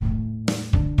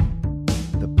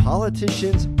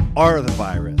politicians are the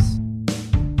virus.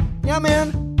 Yeah,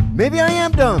 man, maybe I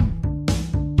am dumb.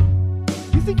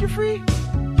 You think you're free?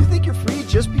 You think you're free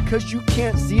just because you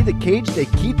can't see the cage they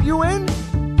keep you in?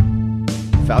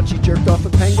 Fauci jerked off a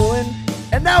pangolin,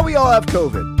 and now we all have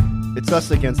COVID. It's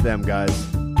us against them, guys.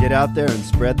 Get out there and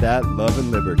spread that love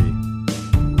and liberty.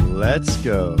 Let's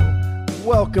go.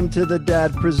 Welcome to The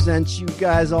Dad Presents, you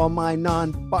guys, all my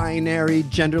non-binary,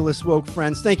 genderless woke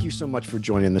friends. Thank you so much for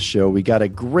joining the show. We got a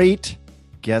great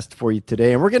guest for you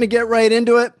today, and we're going to get right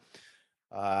into it.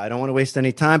 I don't want to waste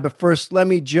any time, but first, let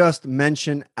me just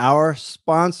mention our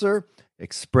sponsor,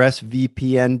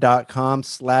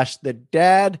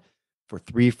 expressvpn.com/thedad for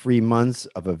 3 free months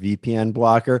of a VPN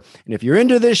blocker. And if you're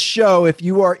into this show, if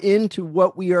you are into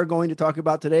what we are going to talk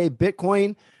about today,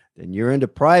 Bitcoin, then you're into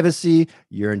privacy,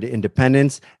 you're into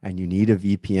independence, and you need a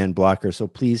VPN blocker. So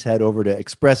please head over to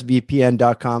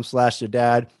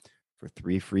expressvpn.com/thedad for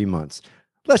 3 free months.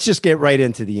 Let's just get right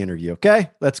into the interview, okay?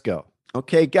 Let's go.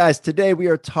 Okay, guys, today we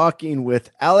are talking with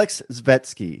Aleks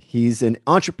Svetski. He's an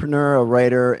entrepreneur, a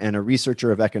writer, and a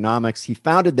researcher of economics. He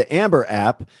founded the Amber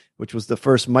app, which was the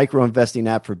first micro-investing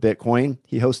app for Bitcoin.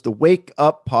 He hosts the Wake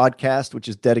Up podcast, which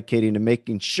is dedicated to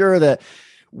making sure that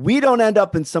we don't end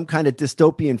up in some kind of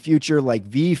dystopian future like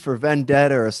V for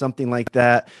Vendetta or something like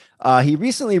that. He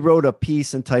recently wrote a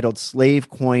piece entitled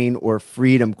Slavecoin or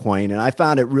Freedom Coin, and I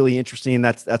found it really interesting.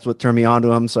 That's what turned me on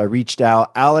to him, so I reached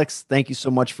out. Aleks, thank you so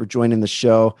much for joining the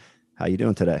show. How you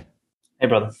doing today? Hey,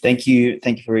 brother. Thank you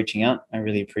for reaching out. I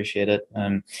really appreciate it.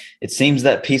 It seems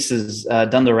that piece has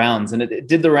done the rounds, and it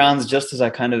did the rounds just as I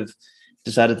kind of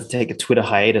decided to take a Twitter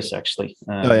hiatus, actually.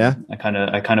 Oh, yeah? I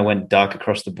kind of went dark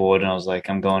across the board, and I was like,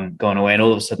 I'm going away. And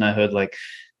all of a sudden I heard like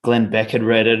Glenn Beck had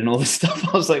read it and all this stuff.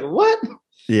 I was like, what?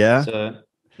 Yeah. So,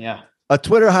 yeah. A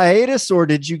Twitter hiatus, or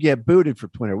did you get booted from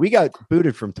Twitter? We got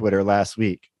booted from Twitter last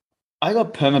week. I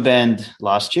got permabanned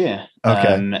last year.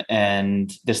 Okay.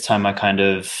 And this time I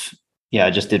I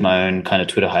just did my own kind of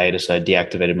Twitter hiatus. I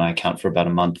deactivated my account for about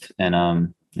a month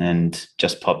and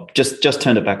just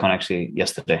turned it back on actually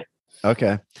yesterday.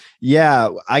 Okay. Yeah,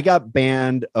 I got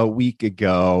banned a week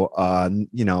ago.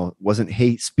 Wasn't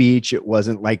hate speech. It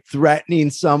wasn't like threatening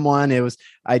someone.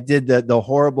 I did the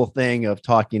horrible thing of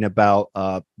talking about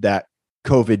that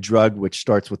COVID drug, which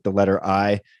starts with the letter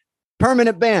I.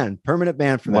 Permanent ban for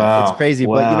that. Wow. It's crazy.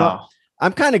 Wow.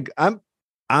 But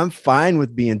I'm fine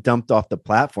with being dumped off the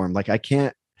platform. Like I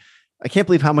can't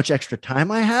believe how much extra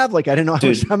time I have. Like I didn't know how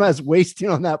much time I was wasting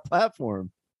on that platform.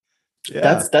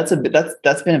 Yeah. That's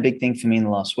been a big thing for me in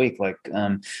the last week. Like, I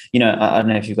don't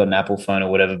know if you've got an Apple phone or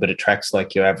whatever, but it tracks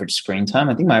like your average screen time.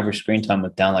 I think my average screen time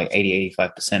was down like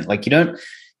 85%. Like you don't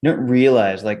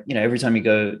realize, like, every time you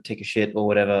go take a shit or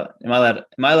whatever. Am I allowed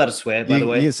to swear, by the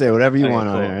way? You can say whatever you want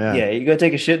on cool. here. Yeah. You go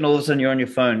take a shit and all of a sudden you're on your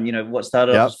phone. What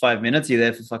started off as 5 minutes, you're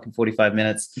there for fucking 45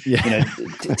 minutes,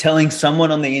 telling someone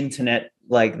on the internet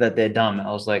like that they're dumb.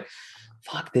 I was like,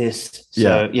 fuck this.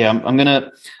 So I'm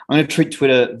gonna treat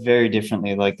Twitter very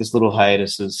differently. Like this little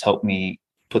hiatus has helped me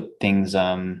put things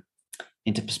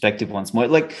into perspective once more.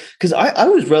 Like, because I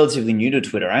was relatively new to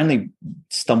Twitter. I only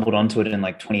stumbled onto it in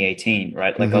like 2018,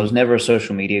 right? Like I was never a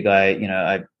social media guy.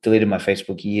 I deleted my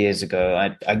Facebook years ago.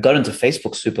 I got into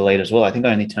Facebook super late as well. I think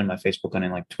I only turned my Facebook on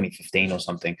in like 2015 or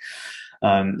something.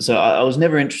 So I was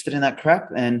never interested in that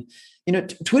crap. And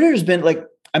Twitter has been like,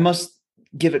 I must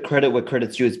give it credit where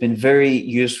credit's due. It's been very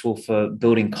useful for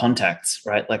building contacts,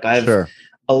 right? Like a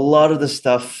lot of the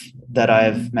stuff that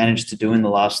I've managed to do in the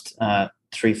last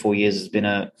 3-4 years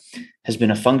has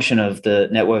been a function of the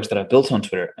networks that I've built on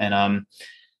Twitter. And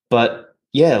but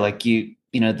yeah, like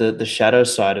the shadow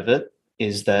side of it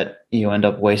is that you end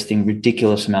up wasting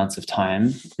ridiculous amounts of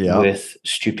time with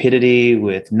stupidity,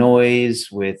 with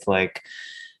noise, with like,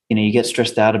 you get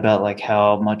stressed out about like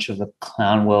how much of a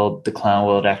clown world the clown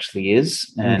world actually is.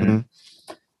 And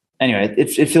anyway,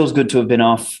 it feels good to have been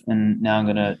off, and now I'm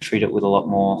going to treat it with a lot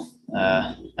more,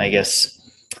 I guess,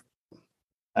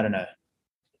 I don't know,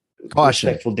 caution,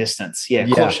 respectful distance.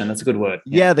 Caution. That's a good word.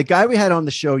 Yeah. The guy we had on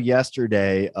the show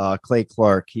yesterday, Clay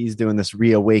Clark, he's doing this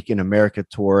Reawaken America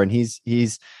tour, and he's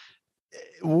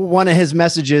one of his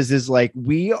messages is like,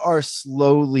 we are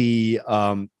slowly,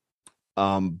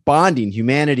 bonding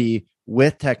humanity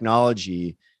with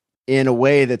technology in a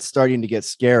way that's starting to get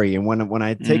scary. And when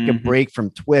I take a break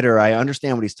from Twitter, I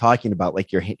understand what he's talking about.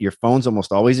 Like your phone's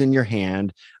almost always in your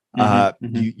hand.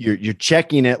 You're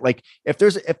checking it. Like if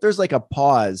there's like a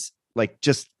pause, like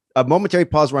just a momentary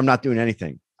pause where I'm not doing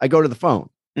anything, I go to the phone.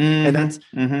 And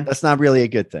that's not really a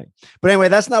good thing. But anyway,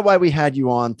 that's not why we had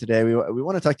you on today. We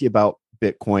want to talk to you about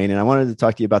Bitcoin, and I wanted to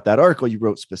talk to you about that article you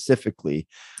wrote specifically.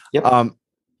 Yep.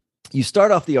 you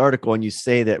start off the article and you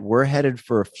say that we're headed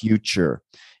for a future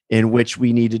in which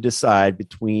we need to decide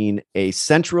between a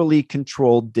centrally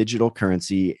controlled digital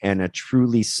currency and a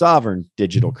truly sovereign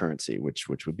digital currency, which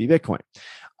would be Bitcoin.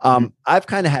 I've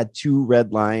kind of had two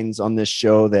red lines on this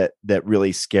show that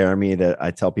really scare me, that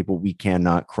I tell people we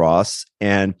cannot cross.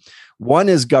 And one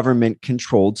is government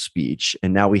controlled speech.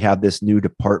 And now we have this new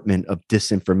Department of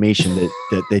Disinformation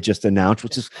that they just announced,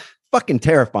 which is fucking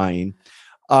terrifying.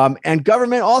 And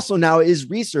government also now is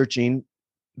researching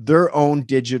their own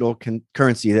digital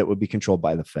currency that would be controlled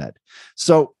by the Fed.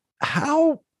 So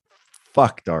how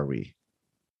fucked are we?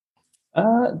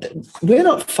 We're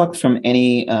not fucked from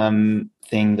any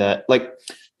thing that, like,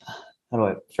 how do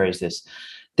I phrase this?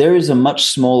 There is a much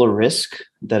smaller risk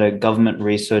that a government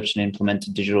researched and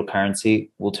implemented digital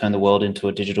currency will turn the world into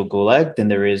a digital gulag than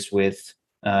there is with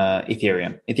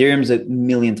Ethereum. Ethereum is a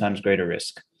million times greater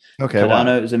risk. Okay,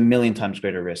 Cardano is a million times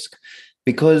greater risk,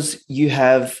 because you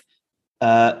have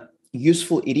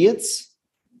useful idiots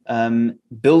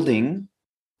building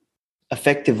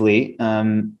effectively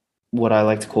what I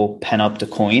like to call panopta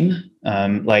coin.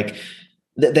 Like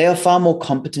they are far more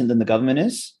competent than the government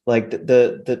is. Like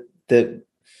the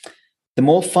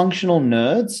more functional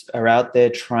nerds are out there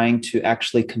trying to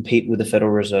actually compete with the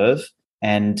Federal Reserve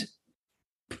and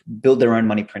build their own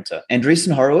money printer.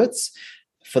 Andreessen Horowitz,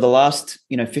 for the last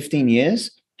 15 years,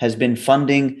 has been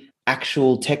funding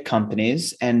actual tech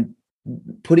companies and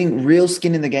putting real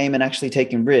skin in the game and actually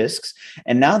taking risks.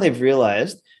 And now they've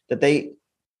realized that they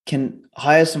can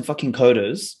hire some fucking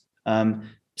coders,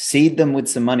 seed them with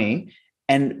some money,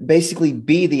 and basically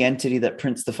be the entity that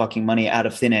prints the fucking money out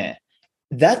of thin air.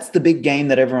 That's the big game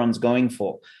that everyone's going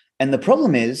for. And the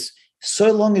problem is,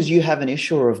 so long as you have an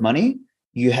issuer of money,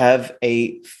 you have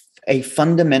a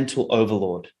fundamental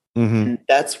overlord. Mm-hmm. And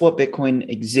that's what Bitcoin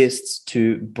exists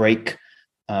to break,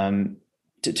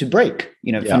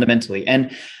 fundamentally.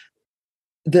 And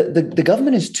the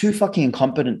government is too fucking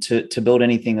incompetent to build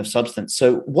anything of substance.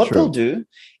 So what they'll do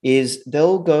is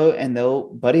they'll go and they'll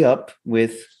buddy up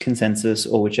with Consensus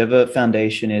or whichever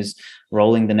foundation is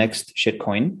rolling the next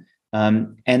shitcoin,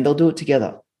 and they'll do it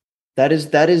together. That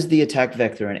is the attack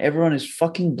vector, and everyone is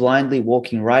fucking blindly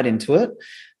walking right into it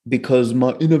because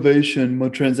my innovation, my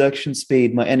transaction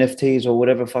speed, my NFTs, or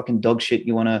whatever fucking dog shit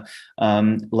you want to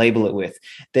label it with.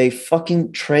 They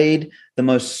fucking trade the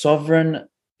most sovereign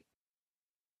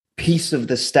piece of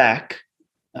the stack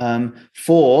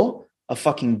for a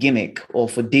fucking gimmick, or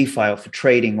for DeFi, or for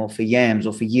trading, or for yams,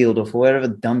 or for yield, or for whatever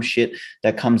dumb shit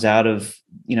that comes out of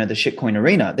the shitcoin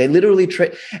arena. They literally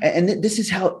trade, and this is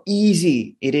how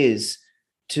easy it is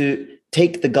to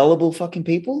take the gullible fucking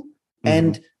people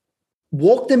and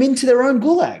walk them into their own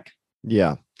gulag.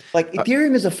 Yeah, like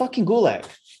Ethereum is a fucking gulag.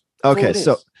 Okay,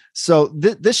 so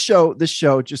this show,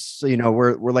 just so you know,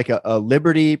 we're like a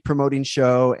liberty promoting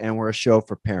show, and we're a show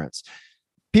for parents.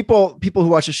 People who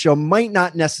watch the show might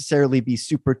not necessarily be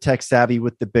super tech savvy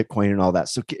with the Bitcoin and all that.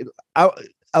 So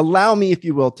allow me, if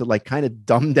you will, to like kind of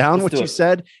dumb down what you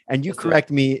said, and you correct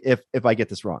me if I get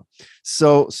this wrong.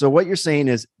 So what you're saying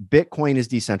is Bitcoin is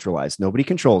decentralized. Nobody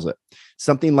controls it.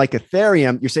 Something like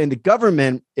Ethereum, you're saying the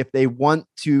government, if they want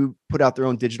to put out their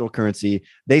own digital currency,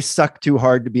 they suck too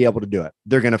hard to be able to do it.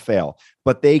 They're going to fail.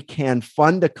 But they can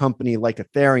fund a company like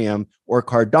Ethereum or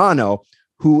Cardano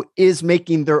who is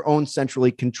making their own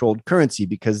centrally controlled currency,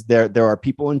 because there are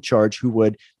people in charge who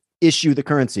would issue the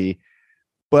currency,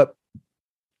 but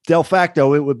de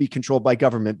facto it would be controlled by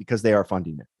government because they are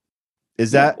funding it.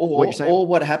 Is that what you're saying? Or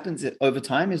what happens over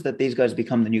time is that these guys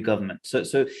become the new government.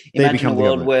 So imagine a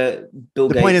world where Bill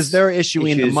Gates. The point is they're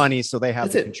issuing the money, so they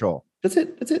have the control. That's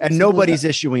it. And nobody's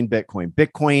issuing Bitcoin.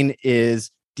 Bitcoin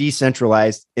is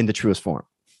decentralized in the truest form.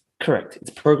 Correct. It's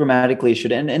programmatically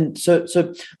issued. And so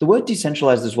the word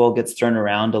decentralized as well gets thrown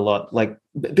around a lot. Like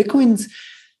Bitcoin's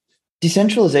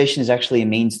decentralization is actually a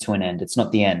means to an end. It's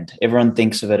not the end. Everyone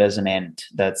thinks of it as an end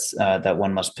that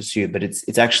one must pursue, but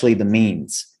it's actually the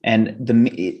means. And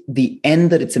the end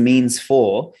that it's a means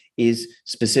for is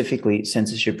specifically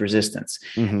censorship resistance.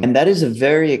 Mm-hmm. And that is a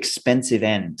very expensive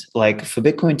end. Like for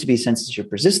Bitcoin to be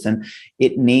censorship resistant,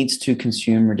 it needs to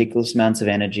consume ridiculous amounts of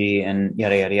energy and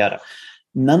yada, yada, yada.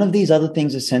 None of these other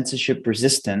things are censorship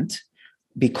resistant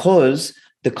because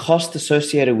the cost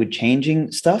associated with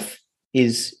changing stuff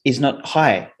is not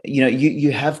high.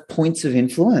 You have points of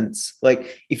influence.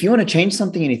 Like if you want to change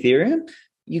something in Ethereum,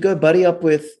 you go buddy up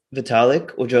with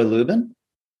Vitalik or Joe Lubin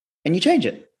and you change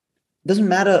it. It doesn't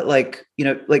matter. Like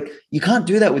you can't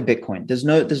do that with Bitcoin. There's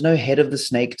no head of the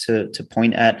snake to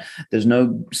point at. There's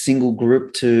no single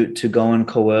group to go and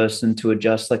coerce and to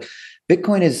adjust. Like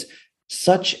Bitcoin is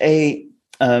such a,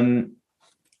 I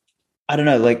don't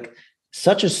know, like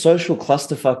such a social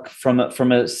clusterfuck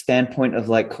from a standpoint of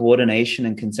like coordination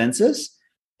and consensus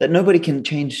that nobody can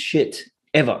change shit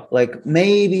ever. Like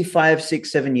maybe 5,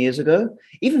 6, 7 years ago,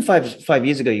 even five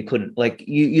years ago, you couldn't. Like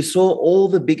you saw all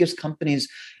the biggest companies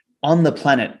on the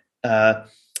planet,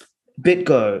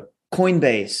 BitGo,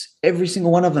 Coinbase, every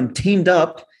single one of them teamed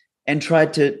up and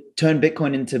tried to turn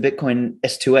Bitcoin into Bitcoin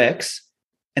S2X,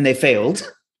 and they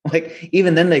failed. Like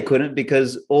even then they couldn't,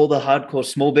 because all the hardcore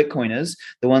small Bitcoiners,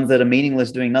 the ones that are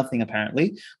meaningless doing nothing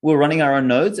apparently, were running our own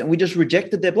nodes, and we just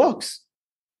rejected their blocks.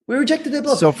 We rejected their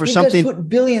blocks. So for something, put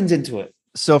billions into it.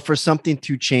 So for something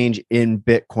to change in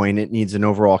Bitcoin, it needs an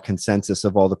overall consensus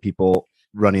of all the people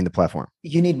running the platform.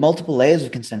 You need multiple layers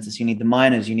of consensus. You need the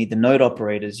miners, you need the node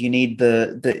operators, you need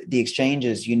the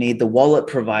exchanges, you need the wallet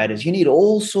providers, you need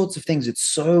all sorts of things. It's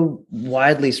so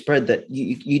widely spread that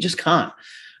you just can't.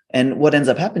 And what ends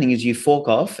up happening is you fork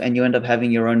off and you end up having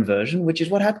your own version, which is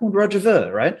what happened with Roger Ver,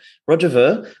 right? Roger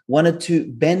Ver wanted to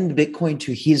bend Bitcoin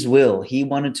to his will. He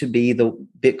wanted to be the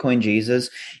Bitcoin Jesus.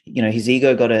 His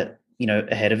ego got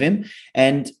ahead of him,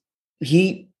 and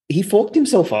he forked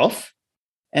himself off.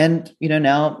 And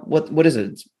now what is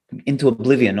it? It's into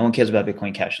oblivion. No one cares about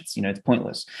Bitcoin Cash. It's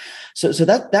pointless. So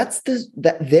that's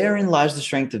therein lies the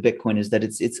strength of Bitcoin, is that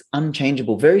it's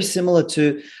unchangeable. Very similar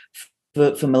to.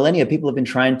 For millennia, people have been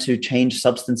trying to change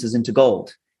substances into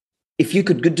gold. If you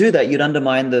could do that, you'd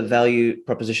undermine the value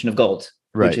proposition of gold,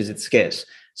 right, which is it's scarce.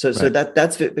 So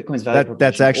that's Bitcoin's value proposition.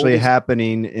 That's actually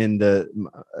happening in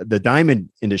the diamond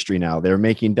industry now. They're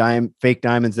making fake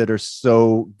diamonds that are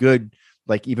so good,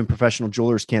 like even professional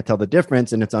jewelers can't tell the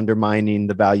difference, and it's undermining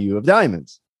the value of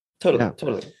diamonds.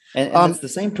 Totally. And it's the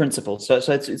same principle. So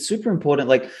it's super important.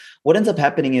 Like what ends up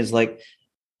happening is like,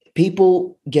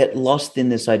 people get lost in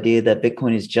this idea that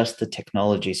Bitcoin is just the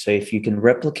technology. So if you can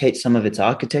replicate some of its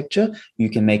architecture, you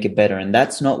can make it better. And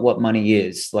that's not what money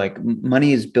is. Like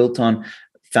money is built on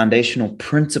foundational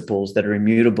principles that are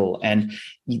immutable. And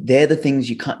they're the things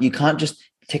you can't just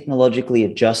technologically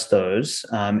adjust those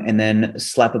and then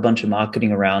slap a bunch of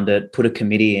marketing around it, put a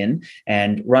committee in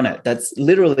and run it. That's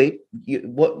literally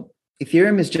what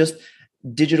Ethereum is. Just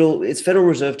digital. It's Federal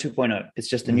Reserve 2.0. It's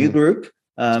just a new group.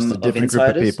 Just a different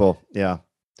group of people. Yeah.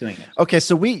 Doing it. Okay.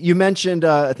 So you mentioned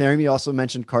Ethereum. You also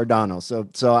mentioned Cardano.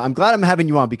 So I'm glad I'm having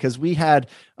you on, because we had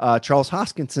Charles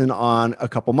Hoskinson on a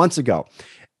couple months ago.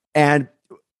 And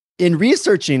in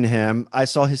researching him, I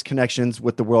saw his connections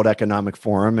with the World Economic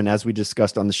Forum. And as we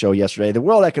discussed on the show yesterday, the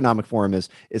World Economic Forum is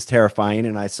terrifying.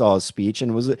 And I saw his speech, and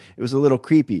it was a little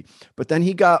creepy. But then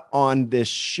he got on this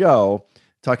show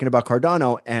talking about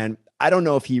Cardano, and I don't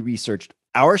know if he researched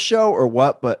our show or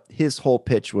what, but his whole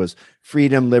pitch was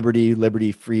freedom, liberty,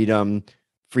 liberty, freedom,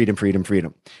 freedom, freedom,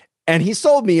 freedom. And he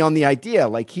sold me on the idea.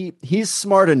 Like he's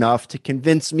smart enough to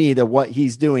convince me that what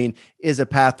he's doing is a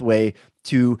pathway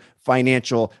to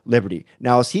financial liberty.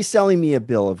 Now, is he selling me a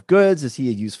bill of goods? Is he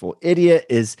a useful idiot?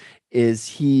 Is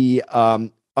he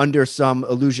under some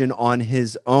illusion on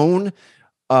his own?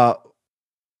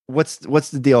 What's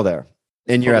the deal there?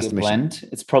 In your estimation,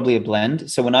 it's probably a blend.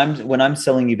 So when I'm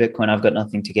selling you Bitcoin, I've got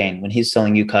nothing to gain. When he's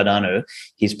selling you Cardano,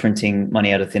 he's printing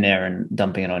money out of thin air and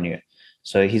dumping it on you.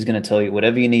 So he's going to tell you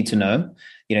whatever you need to know.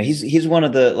 He's one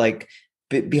of the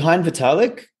behind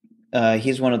Vitalik.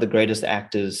 He's one of the greatest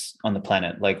actors on the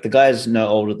planet. Like the guy's no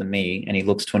older than me, and he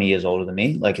looks 20 years older than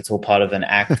me. Like it's all part of an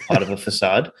act, part of a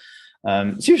facade.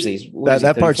 Seriously,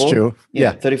 that part's true.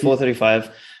 Yeah, 34,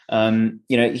 35.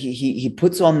 He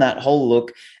puts on that whole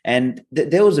look, and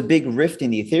there was a big rift in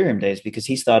the Ethereum days because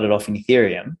he started off in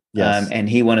Ethereum, and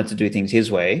he wanted to do things his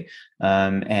way.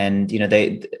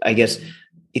 I guess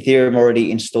Ethereum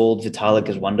already installed Vitalik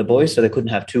as Wonder Boy, so they couldn't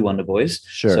have two Wonder Boys.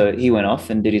 Sure. So he went off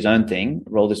and did his own thing,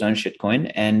 rolled his own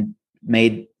shitcoin, and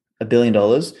made $1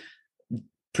 billion,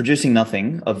 producing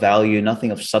nothing of value,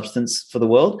 nothing of substance for the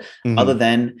world, other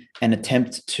than an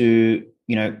attempt to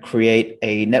create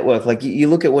a network. Like you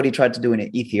look at what he tried to do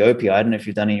in Ethiopia. I don't know if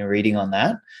you've done any reading on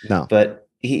that. No. But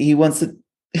he wants to,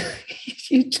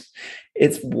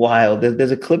 it's wild.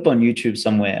 There's a clip on YouTube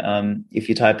somewhere. If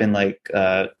you type in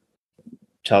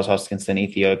Charles Hoskinson,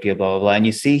 Ethiopia, blah, blah, blah, and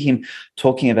you see him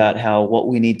talking about how what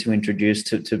we need to introduce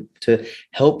to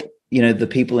help the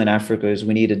people in Africa is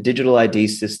we need a digital ID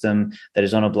system that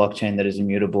is on a blockchain that is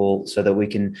immutable, so that we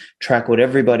can track what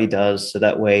everybody does. So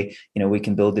that way, we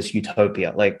can build this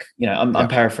utopia. I'm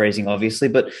paraphrasing obviously,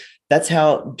 but That's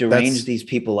how deranged these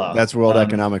people are. That's World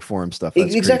Economic Forum stuff.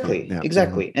 That's exactly. Yeah.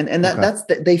 Exactly. Mm-hmm. And that's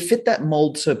they fit that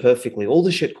mold so perfectly. All the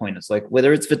shitcoiners, like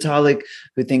whether it's Vitalik,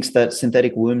 who thinks that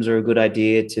synthetic wombs are a good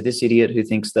idea, to this idiot who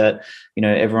thinks that,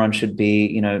 everyone should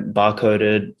be,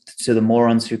 barcoded, to the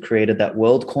morons who created that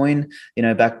WorldCoin,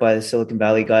 backed by the Silicon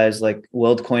Valley guys. Like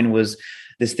WorldCoin was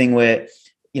this thing where,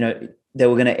 they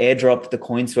were going to airdrop the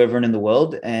coins to everyone in the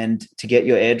world. And to get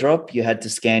your airdrop, you had to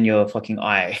scan your fucking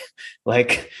eye.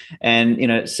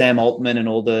 Sam Altman and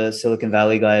all the Silicon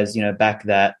Valley guys, back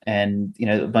that. And,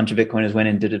 a bunch of Bitcoiners went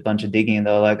and did a bunch of digging, and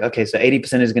they were like, okay, so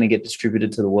 80% is going to get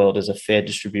distributed to the world as a fair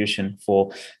distribution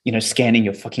for, scanning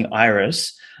your fucking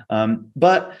iris.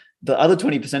 But the other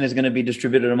 20% is going to be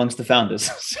distributed amongst the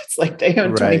founders. So it's like they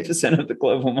own 20% of the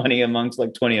global money amongst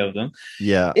like 20 of them.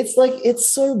 Yeah. It's like, it's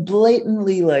so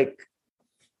blatantly like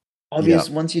obvious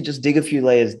once you just dig a few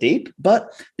layers deep.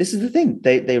 But this is the thing.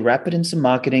 They wrap it in some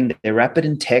marketing, they wrap it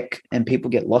in tech, and people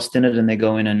get lost in it, and they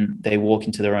go in and they walk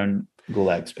into their own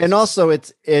gulags. Basically. And also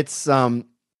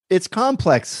it's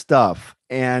complex stuff.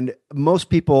 And most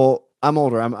people, I'm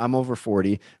older. I'm over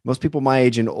 40. Most people my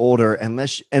age and older, and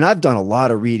I've done a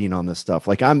lot of reading on this stuff.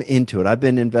 Like, I'm into it. I've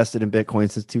been invested in Bitcoin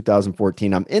since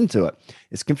 2014. I'm into it.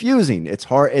 It's confusing. It's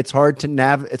hard. It's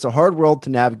a hard world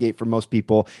to navigate for most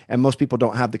people. And most people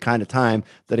don't have the kind of time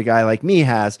that a guy like me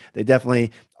has. They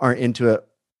definitely aren't into it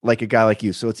like a guy like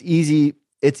you. So it's easy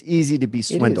to be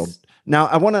swindled. Now,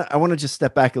 I want to just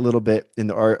step back a little bit in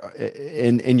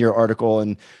your article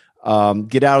and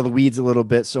get out of the weeds a little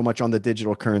bit so much on the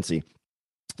digital currency.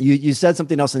 You said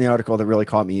something else in the article that really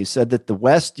caught me. You said that the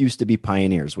West used to be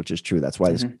pioneers, which is true. That's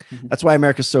why that's why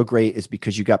America's so great, is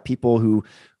because you got people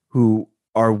who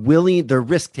are willing, they're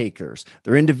risk takers,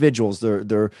 they're individuals,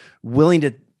 they're willing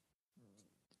to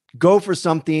go for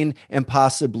something and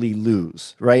possibly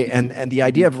lose, right? And the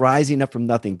idea of rising up from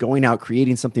nothing, going out,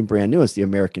 creating something brand new is the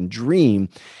American dream.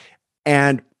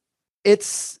 And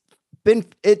it's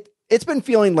been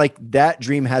feeling like that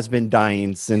dream has been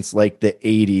dying since like the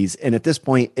 80s. And at this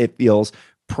point, it feels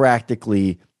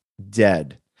practically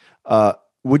dead.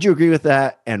 Would you agree with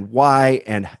that? And why?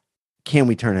 And can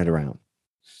we turn it around?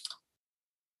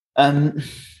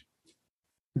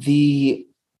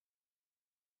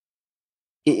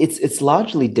 It's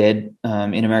largely dead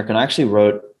in America. And I actually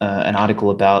wrote an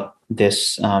article about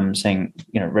this, saying,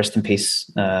 rest in peace,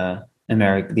 the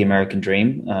American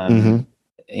dream.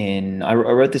 I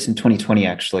wrote this in 2020,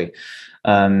 actually.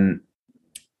 And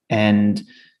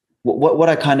what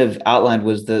I kind of outlined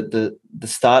was the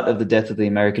start of the death of the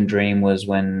American dream was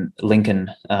when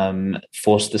Lincoln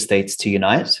forced the states to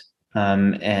unite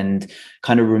and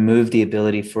kind of remove the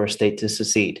ability for a state to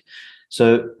secede.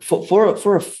 So for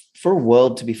a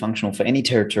world to be functional, for any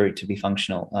territory to be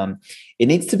functional, it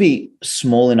needs to be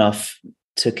small enough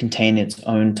to contain its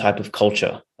own type of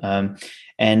culture.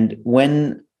 And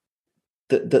when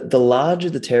the larger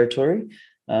the territory,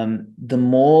 the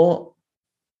more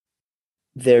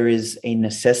there is a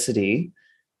necessity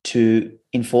to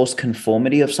enforce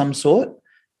conformity of some sort,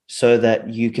 so that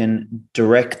you can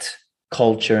direct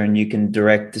culture and you can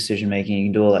direct decision making, you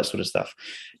can do all that sort of stuff.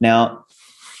 Now,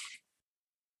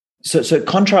 so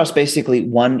contrast basically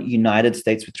one United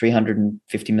States with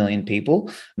 350 million people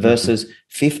versus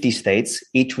 50 states,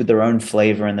 each with their own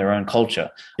flavor and their own culture.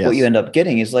 Yes. What you end up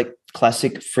getting is like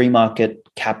classic free market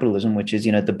capitalism, which is,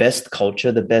 the best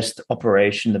culture, the best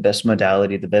operation, the best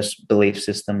modality, the best belief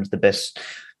systems, the best,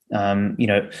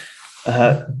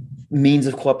 means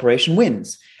of cooperation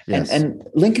wins. Yes. And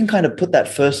Lincoln kind of put that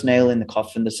first nail in the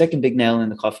coffin. The second big nail in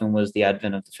the coffin was the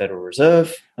advent of the Federal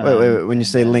Reserve. Wait. When you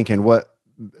say Lincoln, what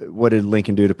did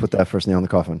Lincoln do to put that first nail in the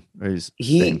coffin?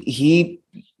 He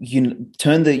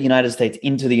turned the United States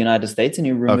into the United States, and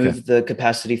he removed the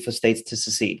capacity for states to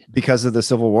secede because of the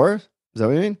Civil War. Is that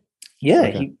what you mean? Yeah,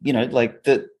 okay.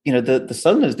 The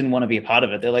Southerners didn't want to be a part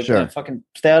of it. They're like, sure. Fucking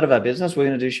stay out of our business. We're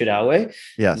going to do shit our way.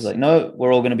 Yes. He's like, no,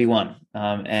 we're all going to be one.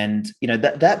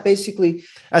 That basically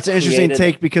that's an interesting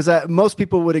take, because most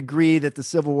people would agree that the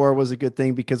Civil War was a good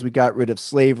thing because we got rid of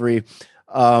slavery.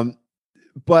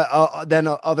 But then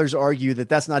others argue that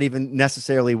that's not even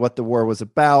necessarily what the war was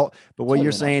about. But what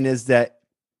you're saying is that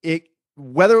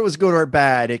whether it was good or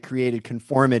bad, it created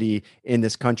conformity in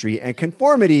this country, and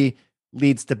conformity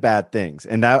leads to bad things.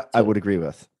 And that I would agree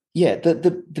with. Yeah.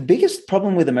 The biggest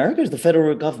problem with America is the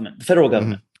federal government.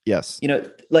 Mm-hmm. Yes. And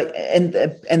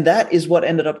that is what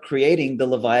ended up creating the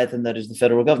Leviathan that is the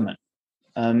federal government.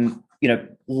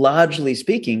 Largely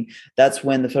speaking, that's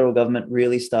when the federal government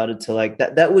really started to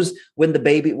that was when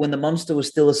the monster was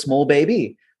still a small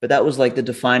baby, but that was like the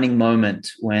defining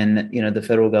moment when, the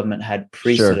federal government had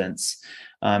precedence.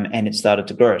 and it started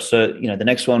to grow. So, the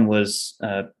next one was,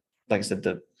 like I said,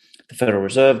 the Federal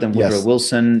Reserve, then Woodrow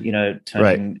Wilson,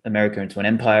 turning America into an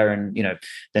empire. And,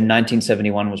 then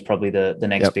 1971 was probably the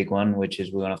next big one, which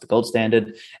is we went off the gold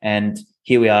standard. And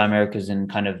here we are, America's in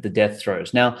kind of the death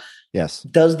throes. Now,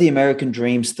 does the American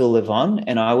dream still live on?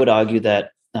 And I would argue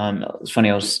that, it's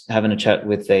funny, I was having a chat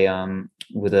with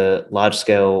a large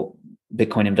scale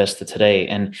Bitcoin investor today,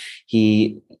 and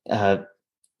he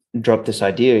dropped this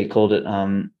idea. He called it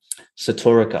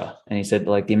Satorica, and he said,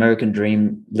 like, the American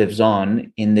dream lives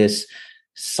on in this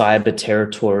cyber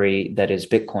territory that is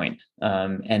Bitcoin.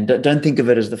 And don't think of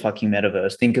it as the fucking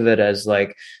metaverse. Think of it as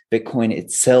like Bitcoin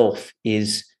itself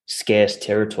is scarce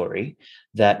territory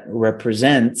that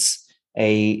represents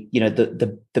the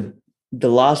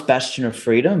last bastion of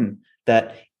freedom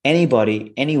that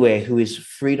anybody anywhere who is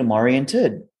freedom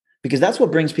oriented, because that's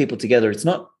what brings people together. It's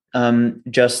not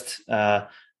just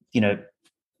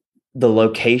the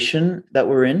location that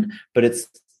we're in, but it's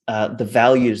the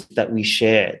values that we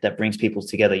share that brings people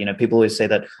together. People always say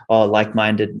that,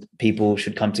 like-minded people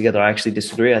should come together. I actually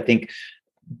disagree. I think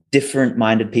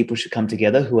different-minded people should come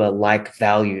together who are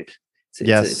like-valued. It's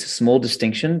a small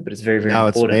distinction, but it's very, very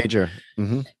important. It's major.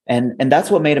 Mm-hmm. And that's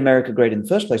what made America great in the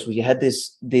first place, where you had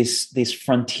this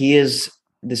frontiersman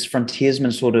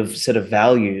sort of set of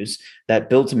values that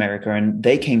built America, and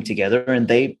they came together and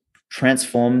they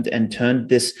transformed and turned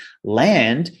this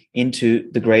land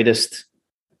into the greatest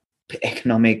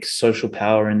economic, social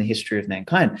power in the history of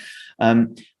mankind.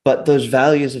 But those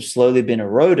values have slowly been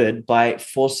eroded by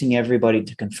forcing everybody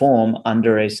to conform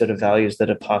under a set of values that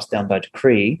are passed down by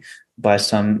decree by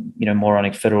some,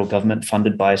 moronic federal government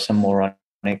funded by some moronic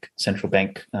central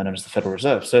bank known as the Federal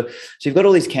Reserve. So you've got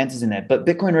all these cancers in there. But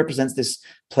Bitcoin represents this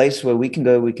place where we can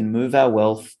go, we can move our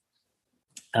wealth.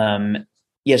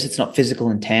 Yes, it's not physical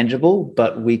and tangible,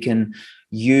 but we can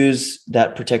use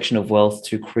that protection of wealth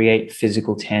to create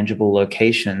physical, tangible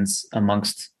locations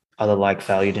amongst other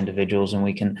like-valued individuals, and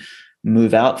we can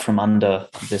move out from under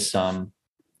this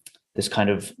this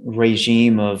kind of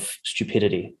regime of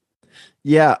stupidity.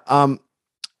 Yeah,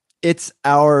 it's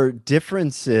our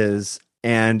differences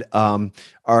and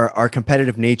our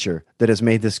competitive nature that has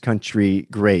made this country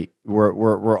great.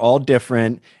 We're all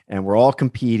different, and we're all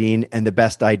competing, and the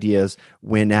best ideas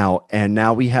win out. And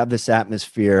now we have this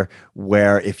atmosphere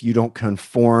where if you don't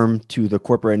conform to the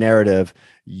corporate narrative,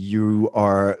 you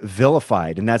are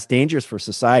vilified, and that's dangerous for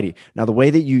society. Now, the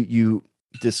way that you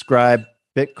describe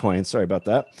Bitcoin, sorry about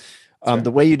that.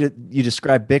 The way you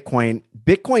describe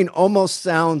Bitcoin almost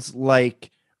sounds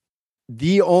like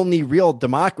the only real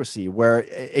democracy, where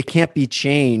it can't be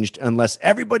changed unless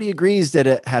everybody agrees that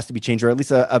it has to be changed, or at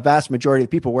least a vast majority of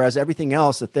the people. Whereas everything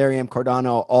else, Ethereum,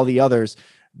 Cardano, all the others,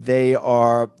 they're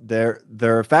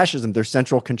fascism. They're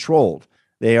central controlled.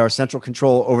 They are central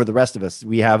control over the rest of us.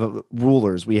 We have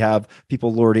rulers. We have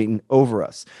people lording over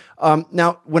us.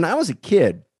 Now, when I was a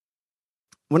kid,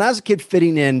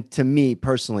 fitting in, to me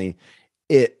personally,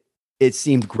 it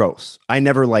seemed gross. I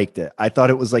never liked it. I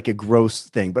thought it was like a gross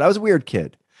thing, but I was a weird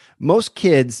kid. Most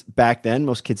kids back then,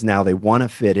 most kids now, they want to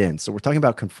fit in. So we're talking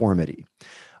about conformity.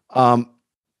 The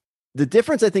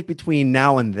difference, I think, between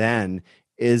now and then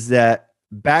is that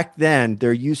back then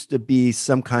there used to be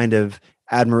some kind of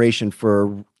admiration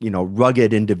for,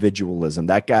 rugged individualism.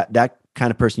 That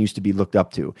kind of person used to be looked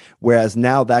up to. Whereas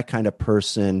now that kind of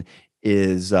person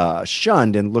is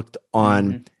shunned and looked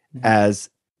on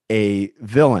as a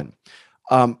villain.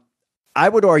 I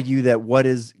would argue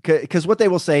that because what they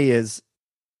will say is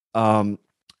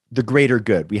the greater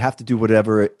good. We have to do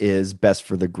whatever is best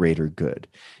for the greater good.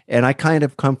 And I kind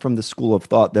of come from the school of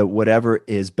thought that whatever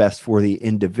is best for the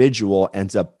individual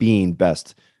ends up being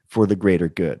best for the greater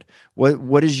good.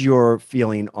 What is your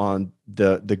feeling on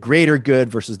the greater good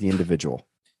versus the individual?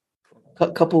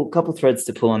 Couple threads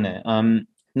to pull on there.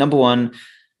 Number one,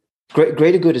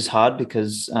 greater good is hard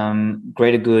because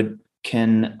greater good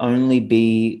can only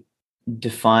be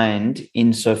defined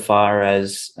insofar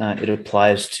as it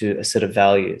applies to a set of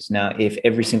values. Now, if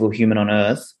every single human on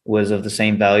Earth was of the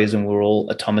same values and we're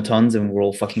all automatons and we're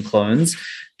all fucking clones,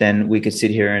 then we could sit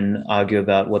here and argue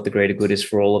about what the greater good is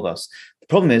for all of us. The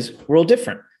problem is we're all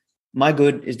different. My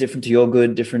good is different to your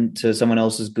good, different to someone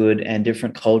else's good, and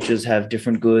different cultures have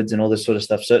different goods and all this sort of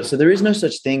stuff. So there is no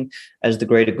such thing as the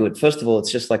greater good. First of all,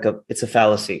 it's just like it's a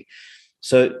fallacy.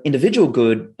 So individual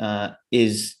good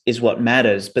is what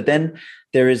matters, but then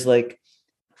there is like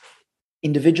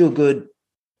individual good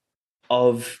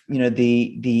of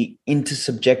the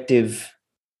intersubjective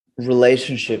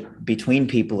relationship between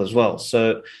people as well.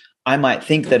 So I might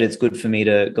think that it's good for me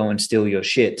to go and steal your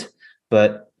shit,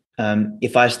 but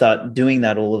if I start doing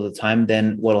that all of the time,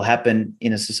 then what'll happen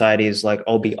in a society is like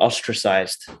I'll be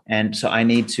ostracized. And so I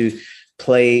need to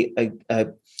play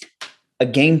a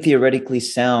game theoretically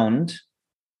sound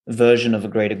version of a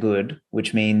greater good,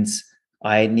 which means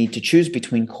I need to choose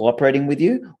between cooperating with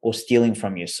you or stealing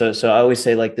from you. So I always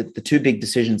say like the two big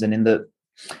decisions, and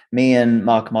me and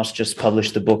Mark Moss just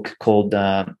published a book called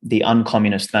The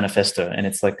Uncommunist Manifesto. And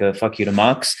it's like a fuck you to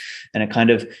Marx. And it kind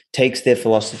of takes their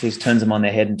philosophies, turns them on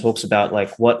their head, and talks about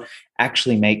like what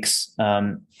actually makes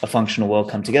a functional world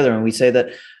come together. And we say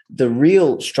that the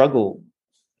real struggle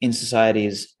in society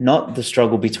is not the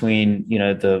struggle between,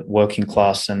 the working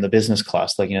class and the business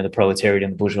class, like, the proletariat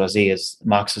and the bourgeoisie, as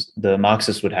the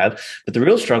Marxists would have. But the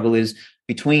real struggle is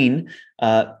between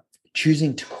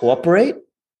choosing to cooperate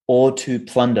or to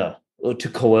plunder or to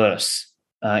coerce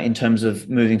in terms of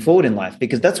moving forward in life,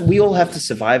 because we all have to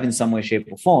survive in some way, shape,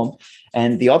 or form.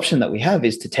 And the option that we have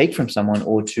is to take from someone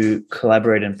or to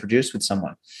collaborate and produce with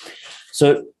someone.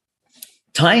 So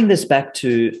tying this back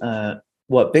to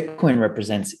what Bitcoin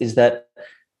represents is that,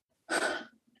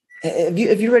 have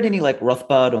you read any like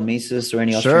Rothbard or Mises or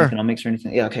any Austrian economics or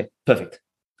anything? Yeah. Okay. Perfect.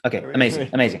 Okay.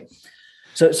 Amazing.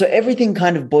 So everything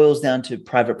kind of boils down to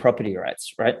private property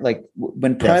rights, right? Like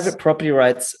when private property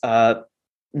rights are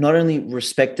not only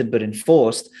respected but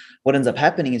enforced, what ends up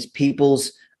happening is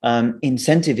people's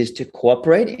incentive is to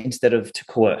cooperate instead of to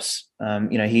coerce.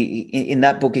 He in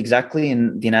that book, exactly,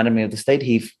 in The Anatomy of the State,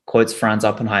 he quotes Franz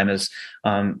Oppenheimer's,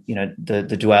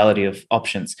 the duality of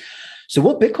options. So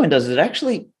what Bitcoin does is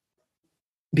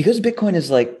because Bitcoin is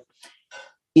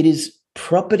it is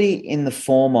property in the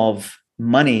form of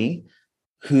money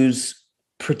whose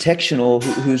protection or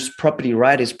whose property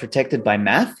right is protected by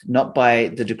math, not by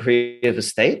the decree of a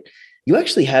state. You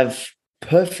actually have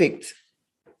perfect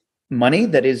money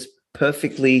that is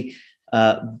perfectly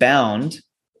bound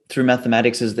through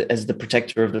mathematics as the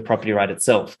protector of the property right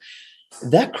itself.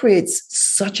 That creates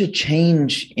such a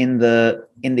change in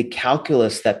the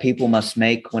calculus that people must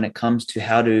make when it comes to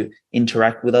how to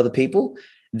interact with other people.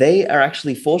 They are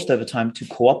actually forced over time to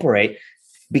cooperate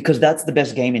because that's the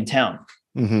best game in town.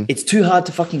 Mm-hmm. It's too hard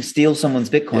to fucking steal someone's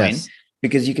Bitcoin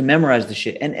because you can memorize the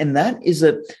shit. And that is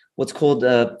what's called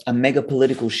a mega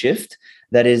political shift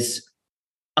that is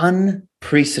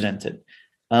unprecedented.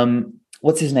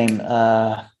 What's his name?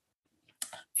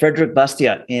 Frederick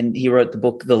Bastiat, he wrote the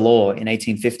book The Law in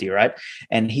 1850, right?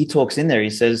 And he talks in there, he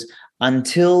says,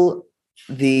 until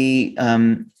the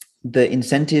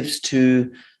incentives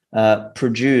to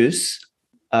produce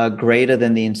are greater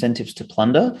than the incentives to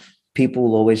plunder, people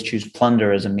will always choose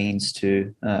plunder as a means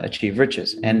to achieve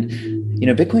riches. And,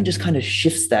 Bitcoin just kind of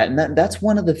shifts that. And that's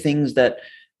one of the things that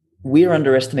we're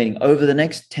underestimating over the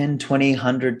next 10, 20,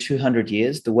 100, 200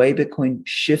 years. The way Bitcoin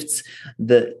shifts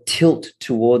the tilt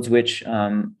towards which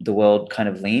the world kind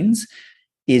of leans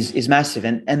is massive.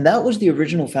 And that was the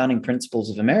original founding principles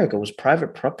of America, was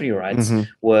private property rights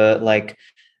were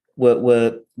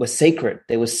sacred.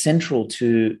 They were central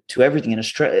to everything.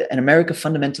 And America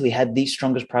fundamentally had the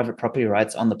strongest private property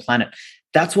rights on the planet.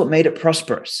 That's what made it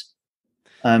prosperous.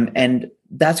 And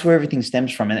that's where everything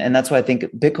stems from. And that's why I think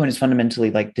Bitcoin is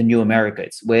fundamentally like the new America.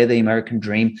 It's where the American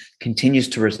dream continues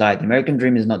to reside. The American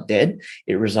dream is not dead.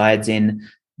 It resides in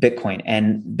Bitcoin.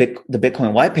 And the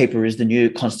Bitcoin white paper is the new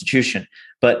constitution.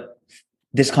 But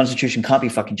this constitution can't be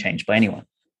fucking changed by anyone.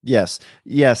 Yes.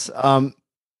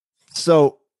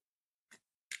 So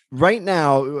right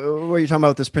now, where you're talking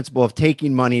about this principle of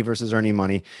taking money versus earning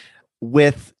money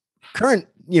with current,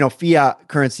 fiat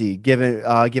currency given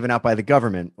out by the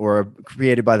government or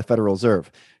created by the Federal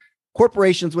Reserve,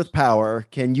 corporations with power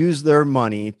can use their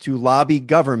money to lobby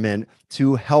government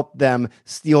to help them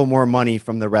steal more money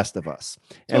from the rest of us.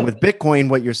 And with Bitcoin,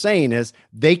 what you're saying is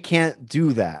they can't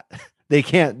do that. They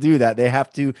can't do that. They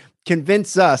have to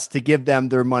convince us to give them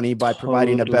their money by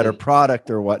providing a better product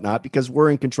or whatnot, because we're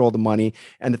in control of the money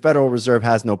and the Federal Reserve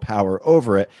has no power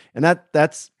over it. And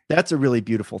that's a really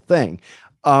beautiful thing.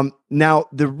 Now,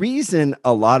 the reason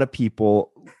a lot of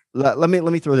people, let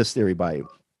me throw this theory by you.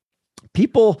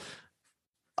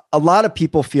 A lot of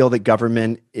people feel that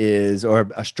government or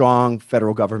a strong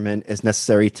federal government is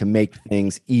necessary to make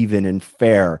things even and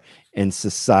fair in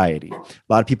society. A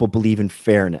lot of people believe in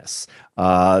fairness.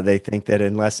 They think that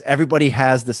unless everybody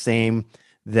has the same,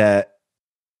 that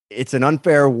it's an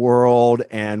unfair world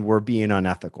and we're being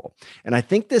unethical. And I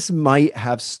think this might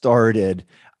have started,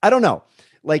 I don't know,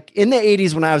 like in the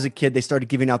 80s when I was a kid, they started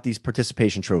giving out these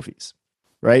participation trophies,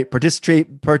 right?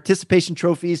 Participation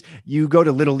trophies. You go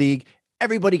to Little League,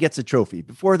 everybody gets a trophy.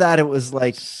 Before that, it was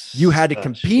like you had to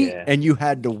compete and you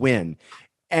had to win.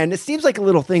 And it seems like a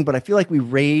little thing, but I feel like we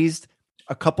raised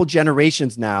a couple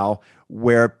generations now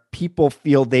where people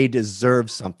feel they deserve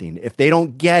something. If they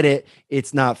don't get it,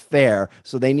 it's not fair.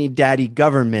 So they need daddy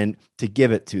government to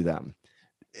give it to them.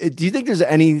 Do you think there's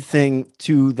anything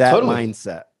to that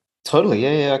mindset? Totally.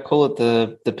 Yeah. I call it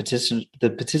the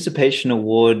participation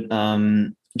award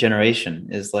generation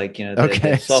is like,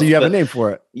 okay. Soft, so you have a name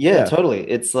for it. Yeah, totally.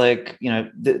 It's like,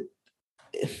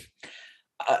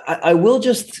 I will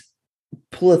just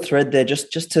pull a thread there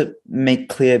just to make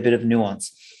clear a bit of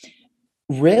nuance.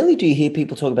 Rarely do you hear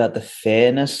people talk about the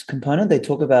fairness component. They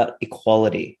talk about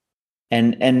equality.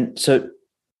 And so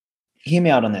hear me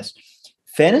out on this.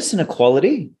 Fairness and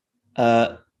equality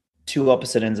are two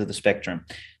opposite ends of the spectrum.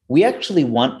 We actually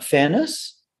want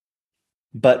fairness,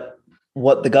 but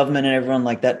what the government and everyone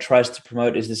like that tries to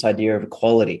promote is this idea of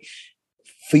equality.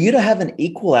 For you to have an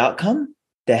equal outcome,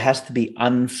 there has to be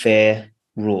unfair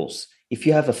rules. If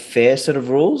you have a fair set of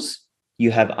rules,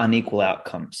 you have unequal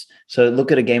outcomes. So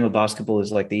look at a game of basketball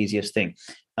is like the easiest thing.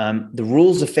 The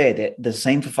rules are fair. They're the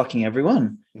same for fucking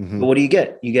everyone. Mm-hmm. But what do you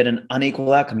get? You get an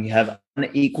unequal outcome. You have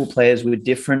unequal players with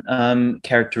different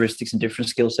characteristics and different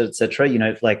skill sets,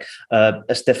 etc. Like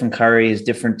a Stephen Curry is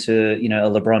different to, a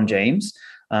LeBron James.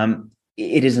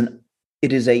 It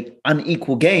is a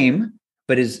unequal game,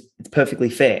 but it's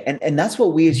perfectly fair. And that's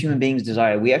what we as human beings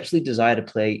desire. We actually desire to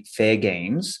play fair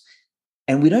games.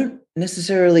 And we don't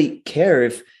necessarily care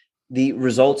if the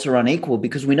results are unequal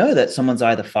because we know that someone's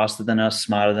either faster than us,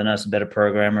 smarter than us, a better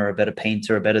programmer, a better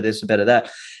painter, a better this, a better that.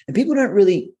 And people don't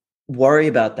really worry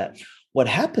about that. What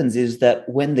happens is that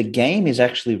when the game is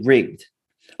actually rigged,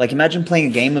 like imagine playing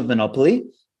a game of Monopoly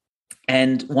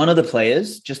and one of the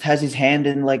players just has his hand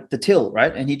in like the till,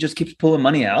 right? And he just keeps pulling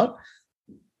money out.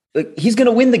 Like he's going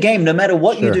to win the game no matter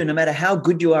what you do, no matter how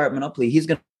good you are at Monopoly, he's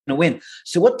going to win.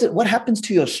 So what happens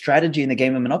to your strategy in the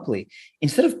game of Monopoly?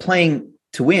 Instead of playing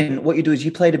to win, what you do is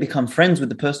you play to become friends with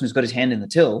the person who's got his hand in the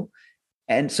till,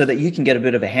 and so that you can get a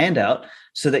bit of a handout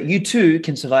so that you too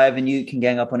can survive and you can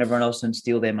gang up on everyone else and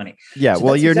steal their money. Yeah. So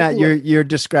well, you're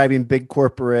describing big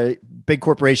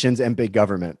corporations and big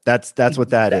government. That's what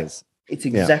that is. It's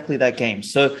exactly that game.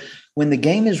 So when the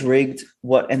game is rigged,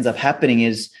 what ends up happening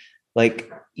is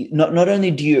like, not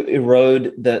only do you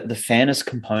erode the fairness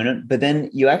component, but then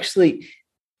you actually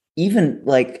even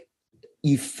like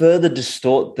you further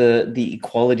distort the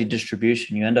equality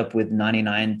distribution. You end up with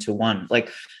 99-1. Like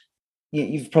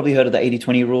you've probably heard of the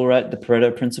 80-20 rule, right? The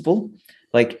Pareto principle.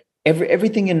 Like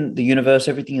everything in the universe,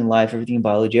 everything in life, everything in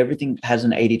biology, everything has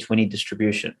an 80-20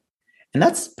 distribution. And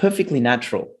that's perfectly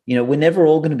natural. We're never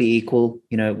all going to be equal.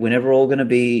 We're never all going to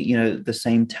be, the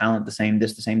same talent, the same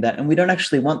this, the same that. And we don't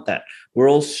actually want that. We're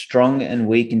all strong and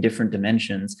weak in different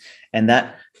dimensions. And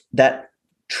that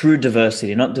true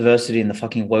diversity, not diversity in the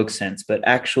fucking woke sense, but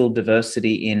actual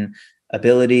diversity in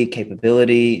ability,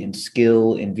 capability, in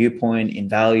skill, in viewpoint, in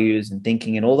values, and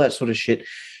thinking, and all that sort of shit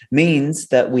means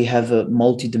that we have a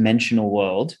multidimensional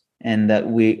world and that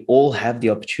we all have the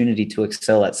opportunity to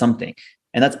excel at something.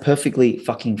 And that's perfectly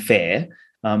fucking fair,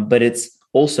 but it's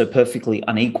also perfectly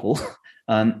unequal.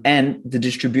 And the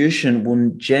distribution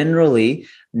will generally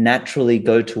naturally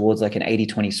go towards like an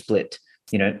 80-20 split.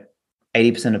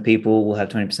 80% of people will have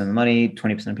 20% of the money,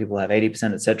 20% of people will have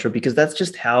 80%, et cetera, because that's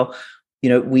just how,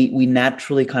 we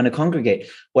naturally kind of congregate.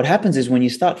 What happens is when you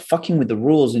start fucking with the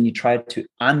rules and you try to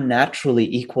unnaturally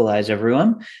equalize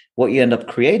everyone, what you end up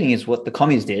creating is what the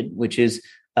commies did, which is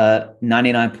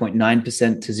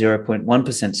 99.9% to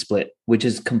 0.1% split, which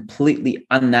is completely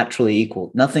unnaturally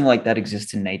equal. Nothing like that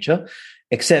exists in nature,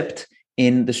 except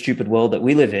in the stupid world that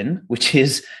we live in, which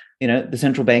is, the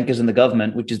central bankers and the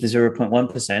government, which is the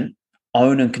 0.1%,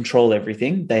 own and control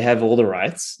everything. They have all the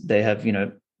rights. They have,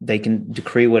 they can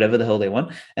decree whatever the hell they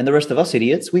want. And the rest of us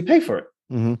idiots, we pay for it.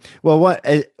 Mm-hmm. Well,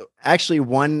 actually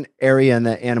one area in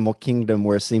the animal kingdom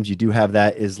where it seems you do have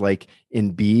that is like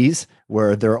in bees,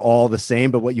 where they're all the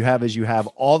same. But what you have is you have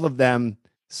all of them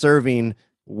serving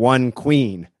one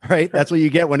queen, right? That's what you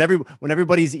get when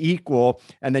everybody's equal,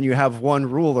 and then you have one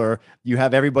ruler. You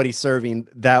have everybody serving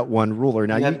that one ruler.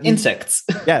 Now you have insects.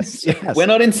 Yes, yes. We're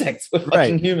not insects. We're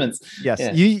fucking humans. Yes.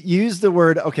 Yeah. You use the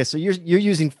word. Okay, so you're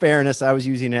using fairness. I was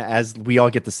using it as we all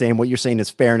get the same. What you're saying is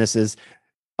fairness is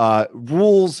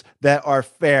rules that are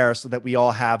fair so that we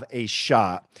all have a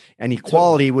shot, and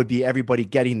equality would be everybody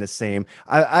getting the same.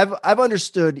 I've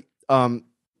understood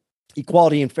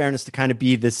equality and fairness to kind of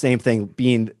be the same thing,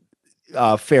 being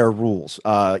fair rules,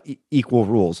 equal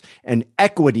rules, and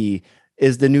equity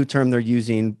is the new term they're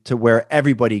using to where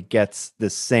everybody gets the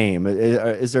same.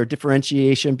 Is there a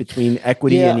differentiation between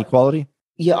equity and equality?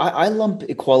 Yeah, I lump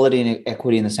equality and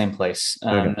equity in the same place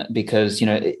because,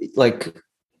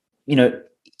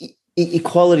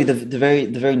 equality, the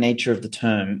very nature of the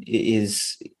term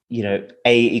is,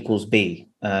 A equals B.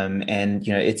 And,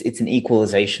 it's an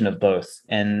equalization of both.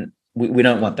 And we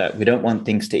don't want that. We don't want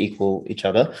things to equal each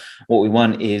other. What we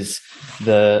want is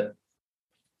the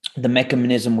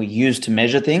mechanism we use to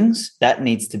measure things, that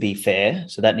needs to be fair.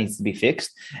 So that needs to be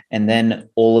fixed. And then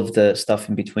all of the stuff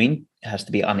in between has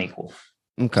to be unequal.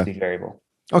 Okay. To be variable.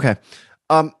 Okay.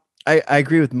 I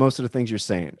agree with most of the things you're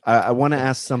saying. I want to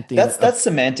ask something. That's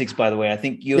semantics, by the way. I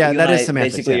think you and I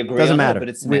basically agree Doesn't on matter. But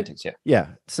it's semantics. Yeah,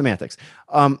 semantics.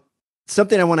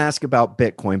 Something I want to ask about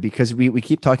Bitcoin, because we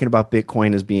keep talking about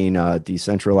Bitcoin as being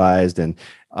decentralized and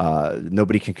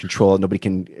nobody can control it, nobody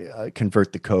can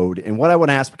convert the code. And what I want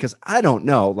to ask, because I don't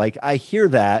know, like I hear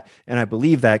that and I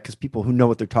believe that because people who know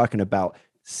what they're talking about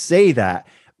say that.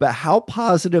 But how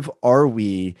positive are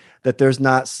we that there's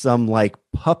not some like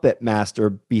puppet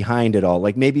master behind it all?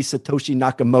 Like maybe Satoshi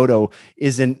Nakamoto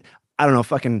isn't, I don't know,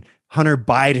 fucking Hunter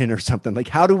Biden or something. Like,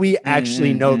 how do we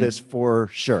actually know this for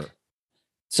sure?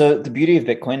 So the beauty of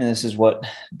Bitcoin, and this is what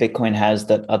Bitcoin has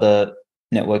that other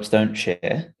networks don't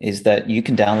share, is that you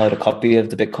can download a copy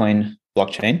of the Bitcoin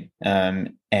blockchain,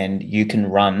 and you can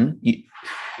run, you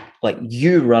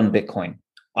run Bitcoin,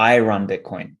 I run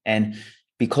Bitcoin. And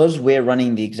because we're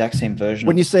running the exact same version.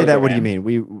 When you say that, what do you mean?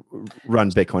 We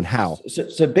run Bitcoin. How?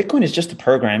 So Bitcoin is just a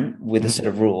program with a set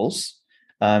of rules.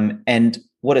 And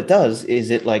what it does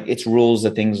is its rules are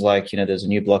things like, there's a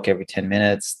new block every 10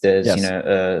 minutes. There's,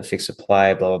 a fixed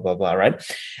supply, blah, blah, blah, blah, right?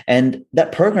 And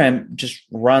that program just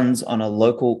runs on a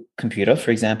local computer,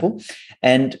 for example.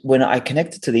 And when I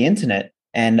connect it to the internet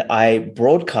and I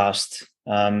broadcast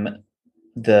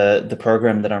the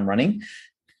program that I'm running,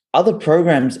 other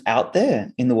programs out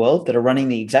there in the world that are running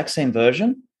the exact same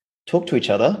version talk to each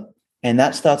other, and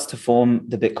that starts to form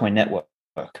the Bitcoin network.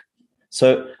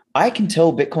 So I can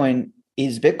tell Bitcoin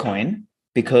is Bitcoin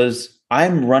because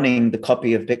I'm running the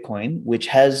copy of Bitcoin, which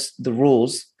has the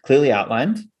rules clearly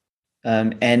outlined,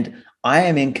 and I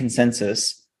am in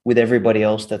consensus with everybody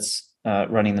else that's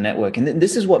running the network. And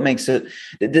this is what makes it,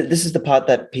 this is the part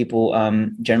that people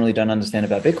generally don't understand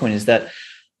about Bitcoin, is that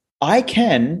I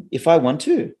can, if I want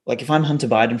to, like if I'm Hunter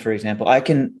Biden, for example, I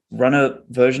can run a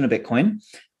version of Bitcoin,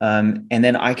 and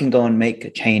then I can go and make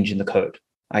a change in the code.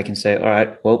 I can say, all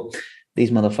right, well, these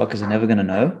motherfuckers are never going to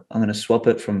know. I'm going to swap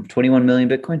it from 21 million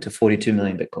Bitcoin to 42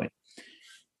 million Bitcoin.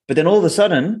 But then all of a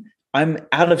sudden, I'm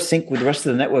out of sync with the rest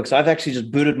of the network. So I've actually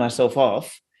just booted myself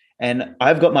off, and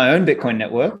I've got my own Bitcoin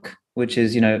network, which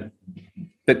is,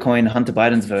 Bitcoin Hunter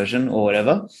Biden's version or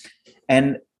whatever.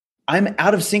 And I'm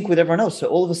out of sync with everyone else. So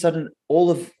all of a sudden, all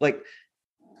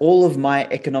of my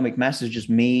economic mass is just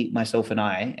me, myself, and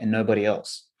I, and nobody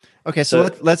else. Okay, so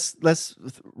let's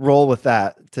roll with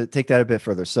that to take that a bit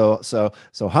further. So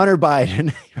Hunter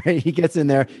Biden, right? He gets in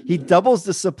there, he doubles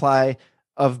the supply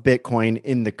of Bitcoin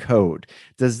in the code.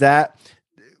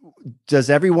 Does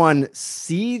everyone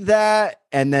see that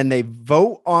and then they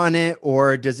vote on it,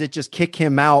 or does it just kick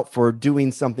him out for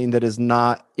doing something that is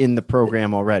not in the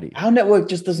program already? Our network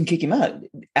just doesn't kick him out.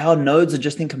 Our nodes are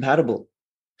just incompatible.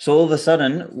 So all of a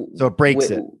sudden, so it breaks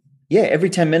it. Yeah, every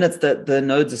 10 minutes that the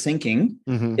nodes are syncing,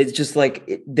 it's just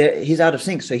he's out of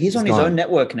sync. So he's on his own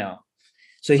network now.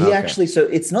 So so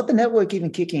it's not the network even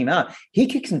kicking him out. He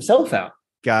kicks himself out.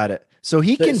 Got it. So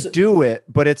he can do it,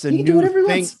 but it's a new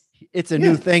thing. It's a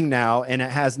new thing now, and it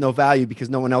has no value because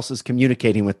no one else is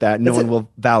communicating with that. No one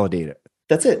will validate it.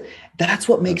 That's it. That's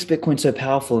what makes Bitcoin so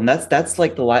powerful. And that's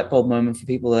like the light bulb moment for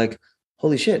people like,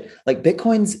 holy shit, like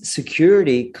Bitcoin's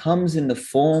security comes in the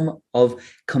form of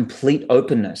complete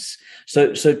openness.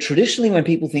 So traditionally when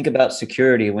people think about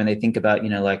security, when they think about,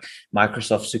 like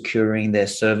Microsoft securing their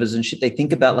servers and shit, they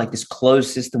think about like this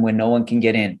closed system where no one can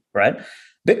get in, right?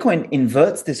 Bitcoin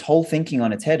inverts this whole thinking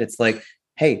on its head. It's like,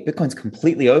 hey, Bitcoin's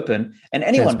completely open and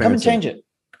anyone come and change it.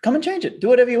 Come and change it. Do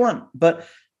whatever you want. But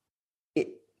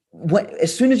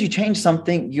as soon as you change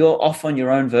something, you're off on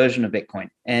your own version of Bitcoin.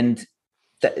 And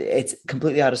it's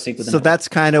completely out of sync with the network. That's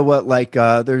kind of what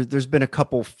there's been a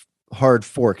couple hard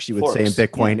forks, you would say, in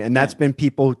Bitcoin. And that's been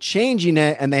people changing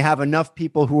it, and they have enough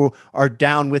people who are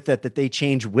down with it that they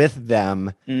change with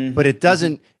them. But it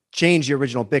doesn't change the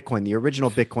original Bitcoin. The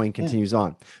original Bitcoin continues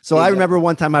on. So I remember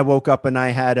one time I woke up and I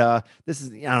had, this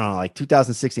is, I don't know, like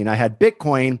 2016, I had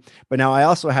Bitcoin, but now I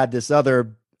also had this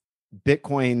other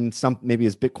Bitcoin, maybe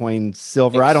it's Bitcoin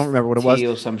Silver. I don't remember what it was.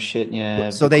 Or some shit.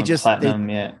 Yeah. So Bitcoin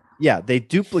Platinum, they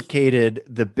duplicated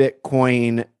the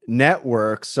Bitcoin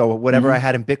network. So whatever I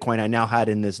had in Bitcoin, I now had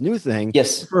in this new thing.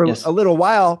 Yes. For a little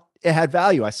while, it had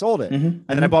value. I sold it. And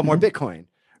then I bought more Bitcoin.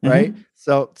 right?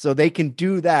 So they can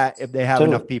do that if they have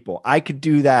enough people. I could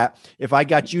do that if I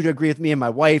got you to agree with me and my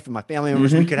wife and my family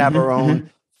members. We could have our own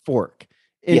fork.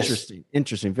 Interesting,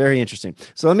 interesting, very interesting.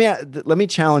 So let me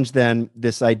challenge then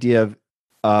this idea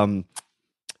of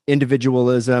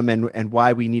individualism and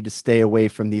why we need to stay away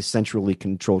from these centrally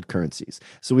controlled currencies.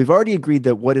 So we've already agreed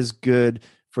that what is good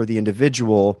for the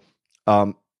individual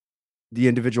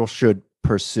should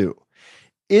pursue.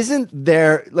 Isn't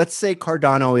there, let's say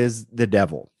Cardano is the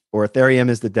devil or Ethereum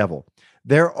is the devil.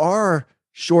 There are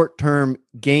short-term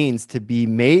gains to be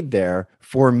made there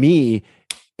for me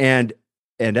and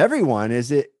everyone.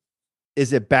 Is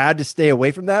it bad to stay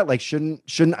away from that? Like,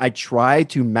 shouldn't I try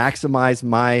to maximize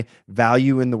my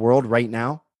value in the world right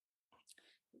now?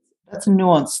 That's a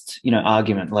nuanced,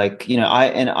 argument. Like,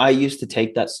 I used to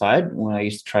take that side when I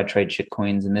used to try to trade shit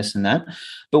coins and this and that.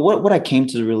 But what I came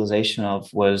to the realization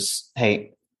of was,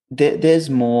 hey, there's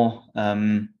more.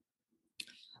 I'll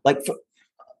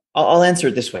answer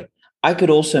it this way. I could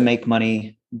also make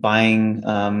money buying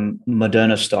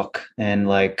Moderna stock and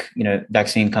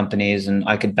vaccine companies, and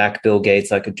I could back Bill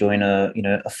Gates. I could join a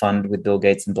fund with Bill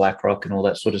Gates and BlackRock and all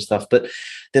that sort of stuff. But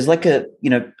there's like a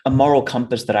moral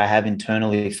compass that I have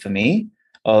internally for me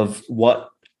of what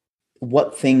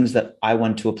things that I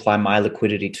want to apply my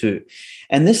liquidity to.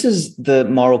 And this is the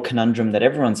moral conundrum that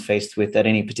everyone's faced with at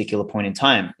any particular point in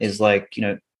time is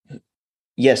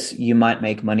yes, you might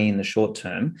make money in the short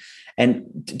term. And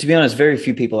to be honest, very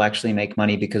few people actually make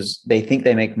money because they think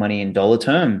they make money in dollar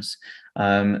terms.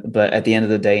 But at the end of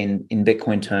the day, in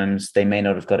Bitcoin terms, they may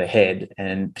not have got ahead.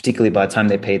 And particularly by the time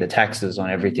they pay the taxes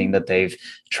on everything that they've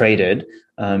traded,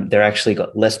 they're actually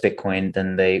got less Bitcoin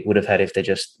than they would have had if they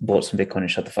just bought some Bitcoin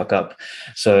and shut the fuck up.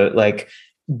 So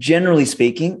generally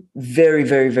speaking, very,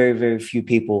 very, very, very few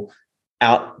people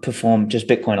outperform just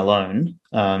Bitcoin alone,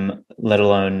 let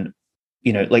alone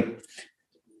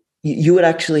you would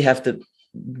actually have to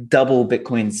double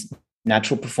Bitcoin's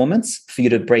natural performance for you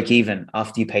to break even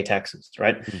after you pay taxes,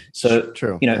 right? So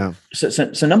true.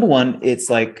 So number one, it's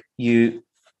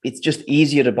it's just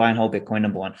easier to buy and hold Bitcoin.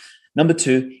 Number one. Number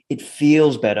two, it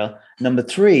feels better. Number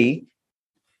three,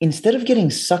 instead of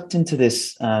getting sucked into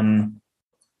this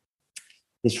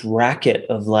this racket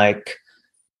of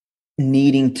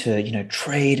needing to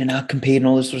trade and outcompete and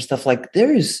all this sort of stuff,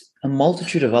 there is a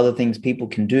multitude of other things people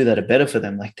can do that are better for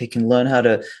them. They can learn how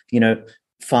to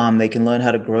farm, they can learn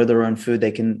how to grow their own food,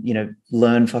 they can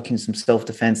learn fucking some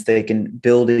self-defense, they can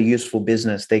build a useful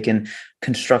business, they can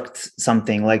construct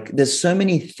something. There's so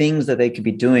many things that they could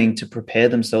be doing to prepare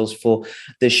themselves for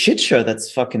the shit show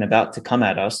that's fucking about to come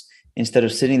at us, instead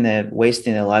of sitting there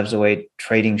wasting their lives away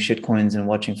trading shit coins and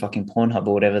watching fucking Pornhub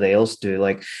or whatever they else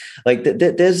do.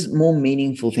 There's more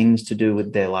meaningful things to do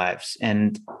with their lives.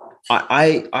 And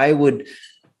I would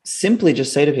simply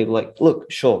just say to people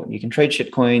look, sure, you can trade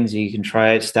shit coins, you can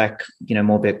try to stack,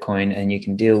 more Bitcoin, and you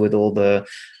can deal with all the,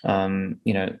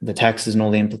 the taxes and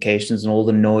all the implications and all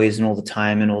the noise and all the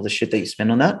time and all the shit that you spend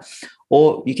on that.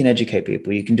 Or you can educate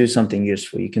people, you can do something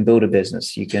useful, you can build a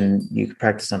business, you can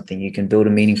practice something, you can build a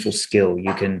meaningful skill,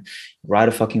 you can write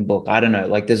a fucking book. I don't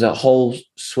know. There's a whole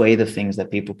swathe of things that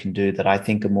people can do that I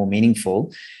think are more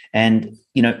meaningful. And,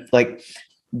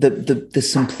 the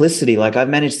simplicity, I've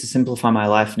managed to simplify my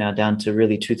life now down to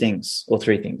really two things or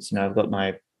three things. I've got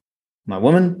my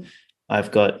woman,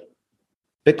 I've got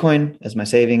Bitcoin as my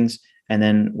savings, and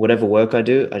then whatever work I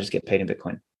do, I just get paid in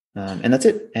Bitcoin. And that's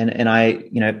it. And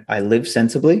I live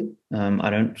sensibly. I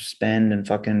don't spend and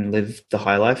fucking live the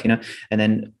high life, and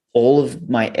then all of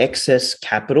my excess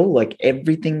capital,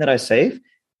 everything that I save,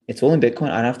 it's all in Bitcoin.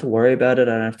 I don't have to worry about it.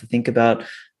 I don't have to think about,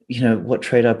 what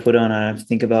trade I put on. I don't have to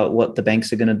think about what the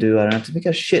banks are going to do. I don't have to think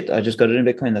of shit. I just got it in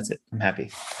Bitcoin. That's it. I'm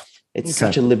happy. It's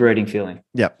such a liberating feeling.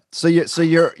 Yeah. So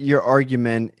your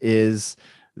argument is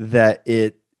that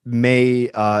it may,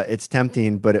 it's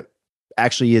tempting, but it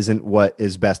actually isn't what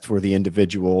is best for the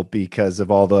individual because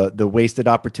of all the wasted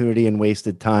opportunity and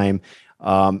wasted time.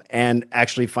 And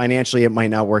actually financially, it might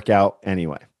not work out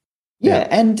anyway. Yeah.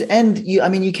 And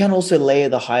you can also layer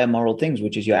the higher moral things,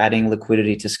 which is you're adding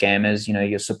liquidity to scammers,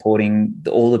 you're supporting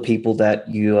all the people that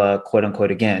you are quote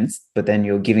unquote against, but then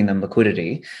you're giving them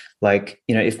liquidity.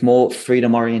 If more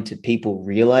freedom oriented people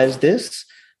realize this,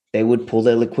 they would pull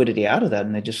their liquidity out of that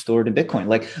and they just store it in Bitcoin.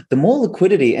 The more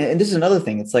liquidity, and this is another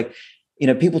thing, it's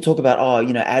people talk about,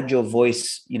 add your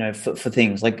voice, for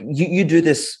things you do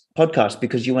this podcast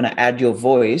because you want to add your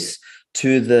voice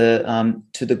to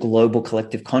the global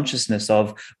collective consciousness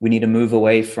of we need to move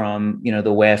away from, the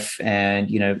WEF and,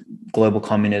 global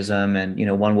communism and,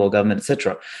 one world government,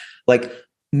 etc.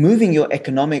 Moving your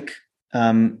economic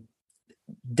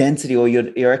density or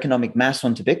your economic mass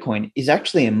onto Bitcoin is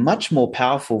actually a much more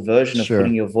powerful version of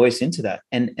putting your voice into that.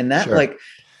 And that like,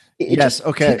 it just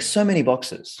ticks so many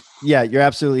boxes. Yeah, you're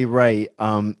absolutely right.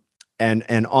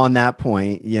 And on that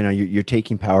point, you know, you're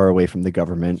taking power away from the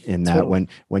government in that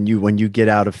when you get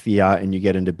out of fiat and you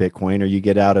get into Bitcoin, or you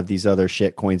get out of these other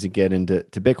shit coins and get into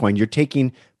Bitcoin, you're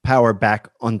taking power back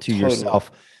onto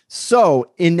yourself.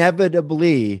 So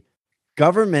inevitably,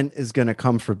 government is going to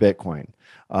come for Bitcoin.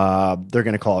 They're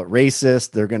going to call it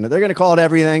racist. They're going to call it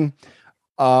everything.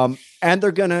 And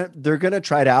they're gonna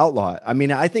try to outlaw it. I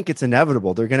mean, I think it's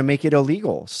inevitable. They're gonna make it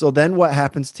illegal. So then what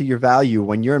happens to your value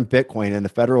when you're in Bitcoin and the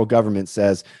federal government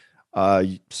says,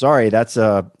 sorry, that's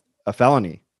a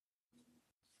felony?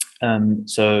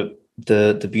 So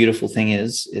the beautiful thing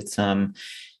is it's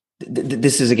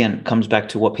this is, again, comes back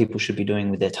to what people should be doing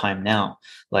with their time now.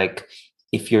 Like,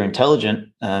 if you're intelligent,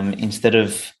 instead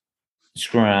of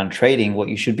screwing around trading, what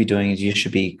you should be doing is you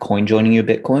should be coin joining your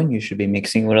Bitcoin. You should be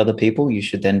mixing with other people. You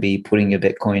should then be putting your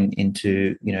Bitcoin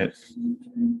into, you know,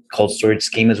 cold storage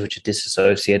schemas, which are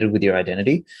disassociated with your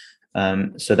identity.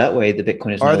 So that way the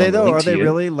Bitcoin is. Are they though? Are they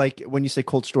really? Like, when you say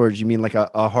cold storage, you mean like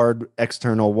a hard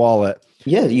external wallet?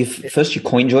 Yeah. First you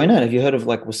coin join it. Have you heard of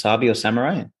like Wasabi or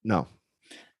Samurai? No.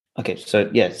 Okay, so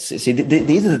yes, see,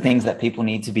 these are the things that people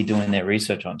need to be doing their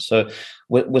research on. So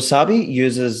Wasabi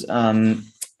uses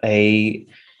a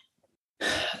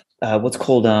what's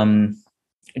called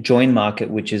join market,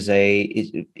 which is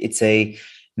it's a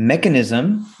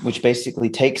mechanism which basically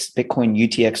takes Bitcoin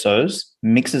UTXOs,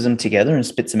 mixes them together, and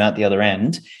spits them out the other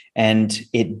end, and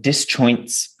it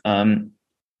disjoints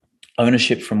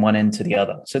ownership from one end to the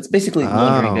other. So it's basically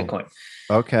laundering Bitcoin.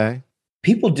 Okay.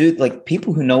 People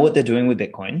who know what they're doing with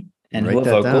Bitcoin and who are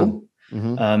vocal,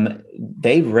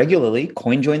 they regularly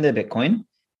coin join their Bitcoin,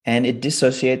 and it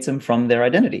dissociates them from their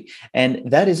identity. And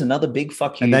that is another big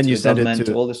fuck you, and then you send it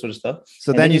to all this sort of stuff.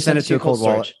 So then you send it to a cold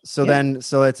wallet. So then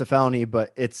it's a felony,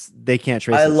 but they can't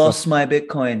trace it. I lost my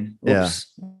Bitcoin.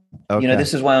 Oops. Yeah. Okay. You know,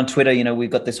 this is why on Twitter, you know, we've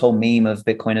got this whole meme of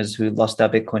Bitcoiners who lost our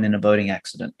Bitcoin in a boating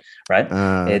accident, right?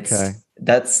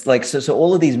 That's like, so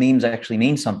all of these memes actually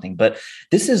mean something, but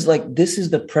this is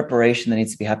the preparation that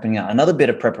needs to be happening now. Another bit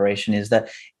of preparation is that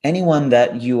anyone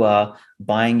that you are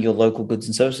buying your local goods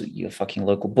and services, your fucking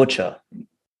local butcher,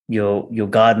 your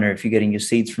gardener, if you're getting your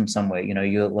seeds from somewhere, you know,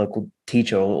 your local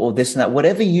teacher or this and that,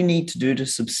 whatever you need to do to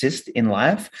subsist in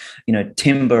life, you know,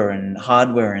 timber and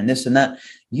hardware and this and that,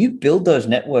 you build those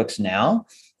networks now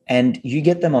and you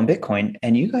get them on Bitcoin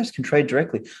and you guys can trade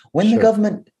directly. When the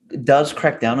government does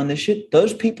crack down on this shit,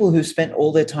 those people who spent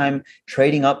all their time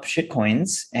trading up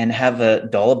shitcoins and have a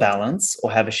dollar balance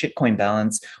or have a shitcoin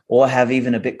balance or have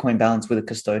even a Bitcoin balance with a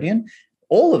custodian,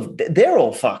 they're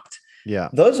all fucked. Yeah.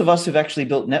 Those of us who've actually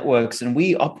built networks and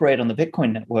we operate on the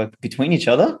Bitcoin network between each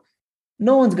other,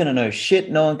 no one's going to know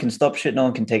shit. No one can stop shit. No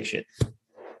one can take shit.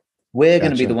 We're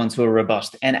going to be the ones who are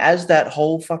robust. And as that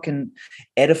whole fucking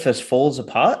edifice falls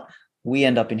apart, we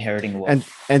end up inheriting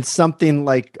wealth. And something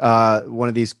like one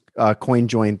of these coin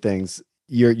join things,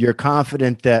 you're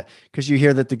confident that, because you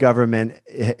hear that the government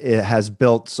it has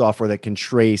built software that can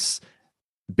trace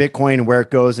Bitcoin, where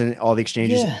it goes and all the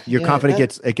exchanges. You're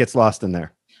confident it gets lost in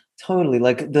there. Totally.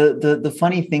 Like the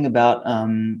funny thing about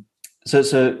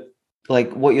so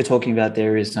like what you're talking about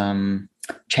there is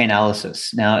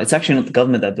Chainalysis. Now, it's actually not the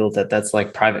government that built that. That's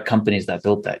like private companies that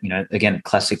built that. You know, again,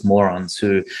 classic morons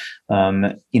who,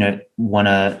 you know, want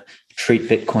to treat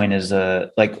Bitcoin as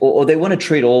or they want to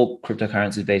treat all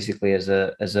cryptocurrencies basically as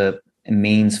a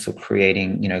means for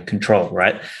creating, you know, control,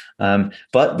 right?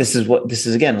 But this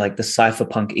is again, like the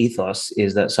cypherpunk ethos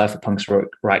is that cypherpunks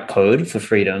write code for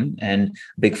freedom, and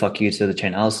big fuck you to the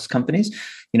Chainalysis companies.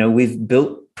 You know, we've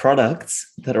built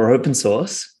products that are open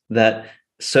source that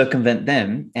circumvent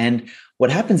them. And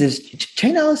what happens is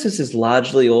Chainalysis is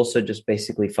largely also just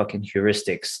basically fucking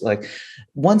heuristics. Like,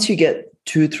 once you get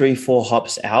 2, 3, 4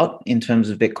 hops out in terms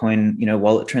of Bitcoin, you know,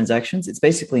 wallet transactions, it's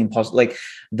basically impossible. Like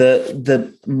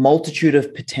the multitude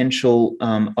of potential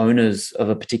owners of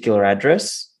a particular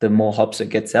address, the more hops it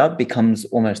gets out, becomes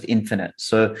almost infinite.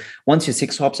 So once you're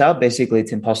 6 hops out, basically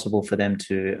it's impossible for them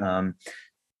to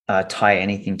tie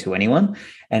anything to anyone.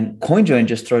 And CoinJoin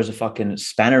just throws a fucking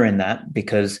spanner in that,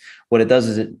 because what it does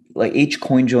is it, like, each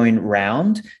CoinJoin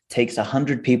round takes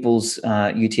 100 people's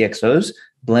UTXOs,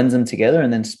 blends them together,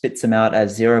 and then spits them out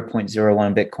as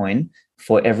 0.01 Bitcoin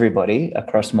for everybody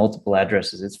across multiple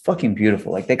addresses. It's fucking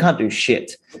beautiful. Like, they can't do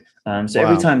shit.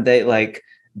 Every time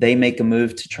they make a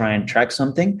move to try and track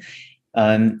something,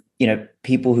 you know,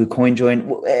 people who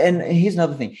CoinJoin, and here's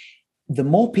another thing, the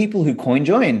more people who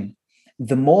CoinJoin,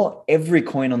 the more every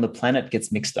coin on the planet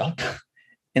gets mixed up.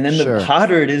 And then the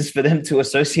harder it is for them to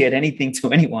associate anything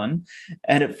to anyone,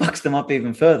 and it fucks them up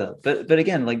even further. But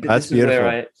again, like that's this beautiful. Is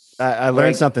where I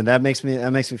learned something that makes me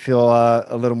feel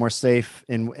a little more safe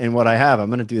in what I have. I'm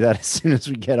going to do that as soon as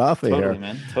we get off of here.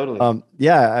 Man. Totally.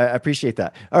 Yeah, I appreciate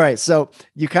that. All right. So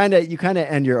you kind of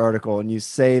end your article and you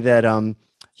say that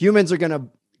humans are going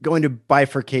to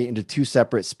bifurcate into two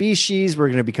separate species. We're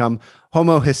going to become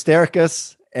Homo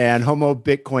hystericus and Homo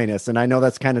Bitcoinus. And I know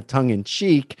that's kind of tongue in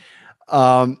cheek.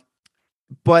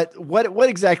 But what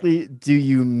exactly do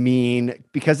you mean?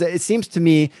 Because it seems to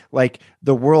me like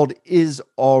the world is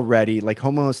already like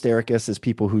Homo hystericus is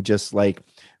people who just like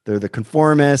they're the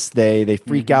conformists. They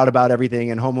freak out about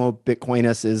everything, and Homo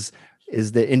Bitcoinus is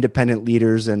the independent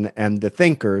leaders and the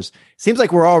thinkers. Seems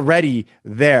like we're already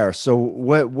there. So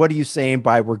what are you saying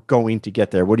by we're going to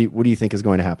get there? What do you think is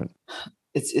going to happen?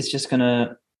 It's just going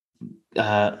to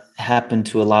happen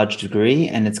to a large degree,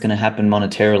 and it's going to happen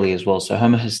monetarily as well. So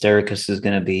Homo hystericus is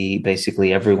going to be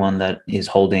basically everyone that is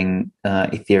holding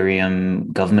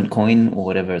Ethereum government coin or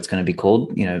whatever it's going to be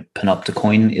called.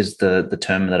 Panopticon is the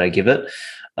term that I give it.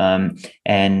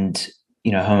 And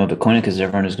Homo Bitcoinicus is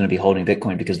everyone who's going to be holding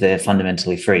Bitcoin because they're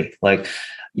fundamentally free. Like,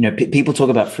 people talk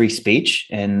about free speech,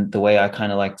 and the way I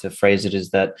kind of like to phrase it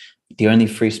is that the only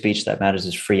free speech that matters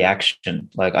is free action.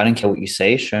 Like, I don't care what you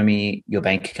say, show me your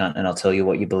bank account and I'll tell you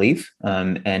what you believe.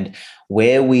 And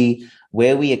where we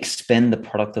expend the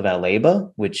product of our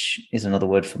labor, which is another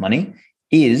word for money,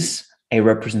 is a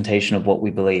representation of what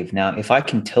we believe. Now, if I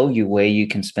can tell you where you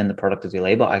can spend the product of your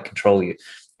labor, I control you.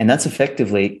 And that's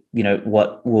effectively,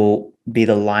 what will be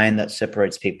the line that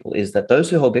separates people, is that those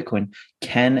who hold Bitcoin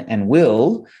can and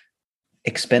will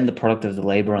expend the product of the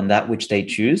labor on that which they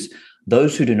choose.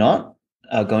 Those who do not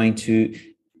are going to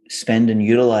spend and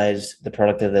utilize the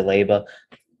product of their labor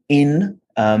in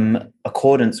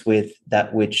accordance with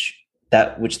that which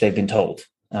they've been told.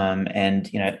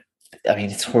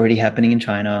 It's already happening in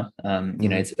China.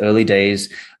 It's early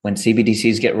days when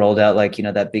CBDCs get rolled out, like,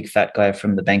 that big fat guy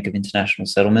from the Bank of International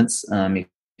Settlements.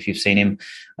 If you've seen him,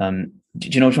 do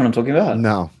you know which one I'm talking about?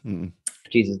 No.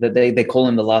 Jesus, they call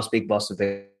him the last big boss of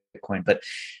Bitcoin. But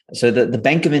so the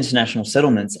Bank of International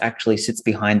Settlements actually sits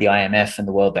behind the IMF and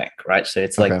the World Bank, right? So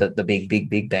it's like the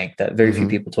big bank that very few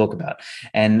people talk about.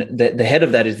 And the head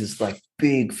of that is this like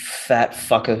big fat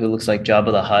fucker who looks like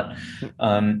Jabba the Hutt.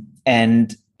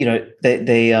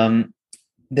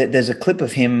 There's a clip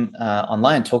of him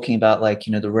online talking about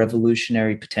the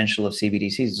revolutionary potential of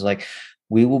CBDCs. It's like,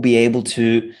 we will be able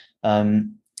to,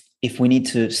 if we need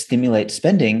to stimulate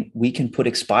spending, we can put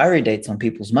expiry dates on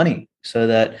people's money so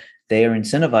that they are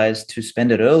incentivized to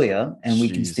spend it earlier, and we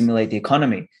can stimulate the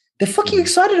economy. They're fucking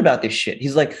excited about this shit.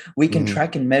 He's like, we can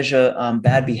track and measure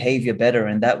bad behavior better,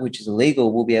 and that which is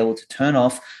illegal we'll be able to turn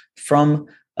off from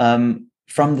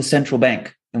the central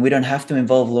bank. And we don't have to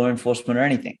involve law enforcement or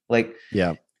anything.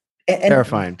 And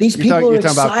terrifying. These people are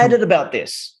excited about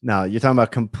this. No, you're talking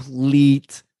about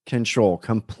complete control,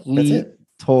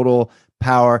 total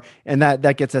power. And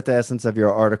that gets at the essence of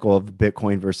your article of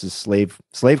Bitcoin versus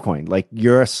Slavecoin. Like,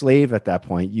 you're a slave at that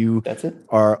point. You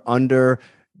are under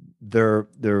their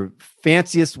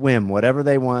fanciest whim, whatever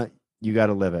they want, you got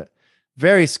to live it.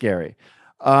 Very scary.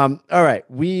 All right.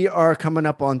 We are coming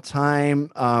up on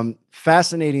time.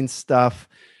 Fascinating stuff.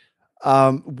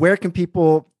 Where can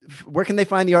they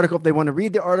find the article if they want to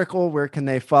read the article? Where can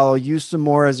they follow you some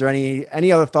more? Is there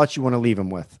any other thoughts you want to leave them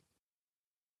with?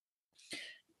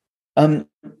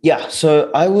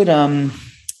 So I would, hold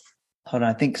on.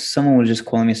 I think someone was just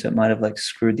calling me, so it might have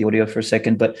screwed the audio for a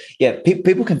second, but yeah,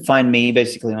 people can find me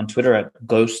basically on Twitter at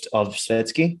Ghost of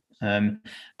Svetski.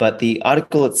 But the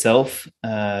article itself,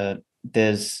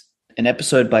 there's an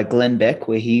episode by Glenn Beck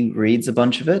where he reads a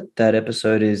bunch of it. That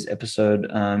episode is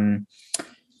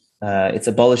it's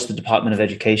Abolish the Department of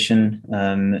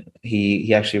Education.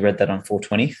 He actually read that on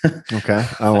 420. Okay.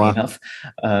 Oh, wow. Enough.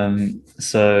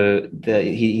 So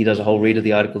he does a whole read of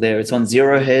the article there. It's on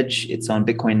Zero Hedge. It's on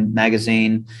Bitcoin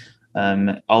Magazine.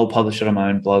 I'll publish it on my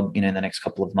own blog, in the next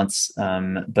couple of months.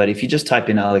 But if you just type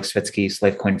in Aleks Svetski,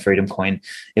 Slavecoin, Freedom Coin,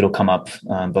 it'll come up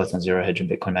both on Zero Hedge and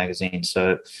Bitcoin Magazine.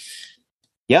 So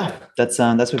yeah, that's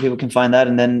where people can find that.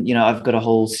 And then, I've got a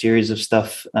whole series of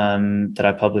stuff that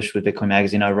I published with Bitcoin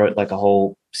Magazine. I wrote a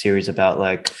whole series about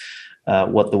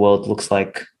what the world looks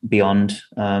like beyond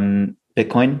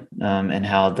Bitcoin and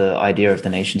how the idea of the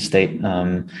nation state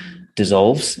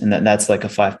dissolves. And that's a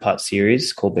 5-part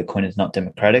series called Bitcoin is Not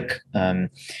Democratic. And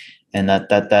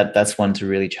that's one to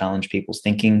really challenge people's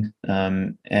thinking.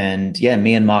 And yeah,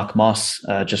 me and Mark Moss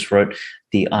just wrote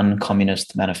the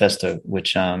Uncommunist Manifesto,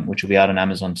 which will be out on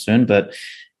Amazon soon. But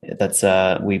That's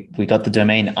we got the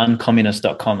domain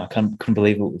uncommunist.com. I couldn't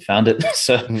believe it. We found it.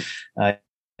 So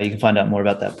you can find out more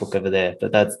about that book over there.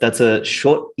 But that's a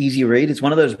short, easy read. It's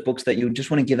one of those books that you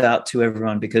just want to give out to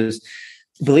everyone, because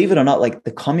believe it or not, like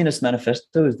the Communist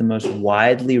Manifesto is the most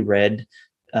widely read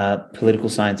political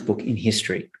science book in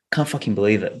history. Can't fucking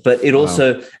believe it. But it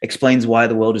also explains why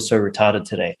the world is so retarded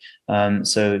today.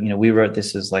 So, we wrote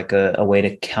this as like a way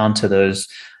to counter those,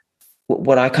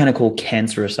 what I kind of call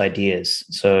cancerous ideas.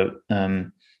 So,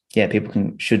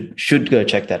 people should go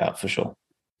check that out for sure.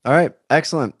 All right.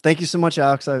 Excellent. Thank you so much,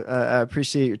 Aleks. I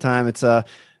appreciate your time. It's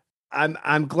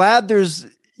I'm glad there's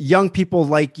young people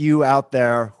like you out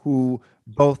there who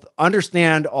both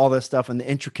understand all this stuff and the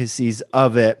intricacies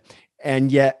of it,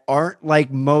 and yet aren't like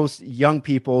most young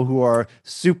people who are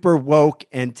super woke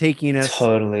and taking us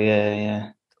totally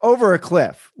over a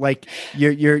cliff. Like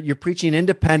you're preaching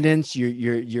independence,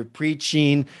 you're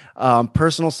preaching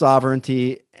personal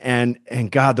sovereignty, and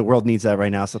God, the world needs that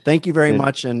right now. So thank you very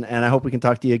much, and I hope we can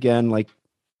talk to you again. Like,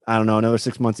 I don't know, another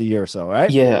 6 months, a year or so, right?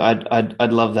 Yeah,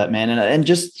 I'd love that, man. And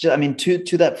just I mean,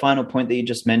 to that final point that you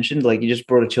just mentioned, like you just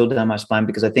brought a chill down my spine,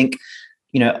 because I think,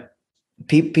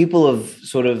 people of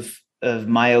sort of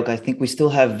my ilk, I think we still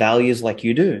have values like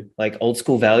you do, like old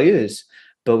school values,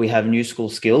 but we have new school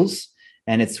skills.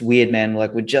 And it's weird, man.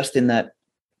 Like we're just in that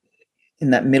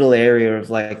middle area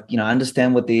of like, I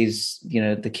understand what these,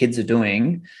 the kids are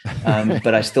doing,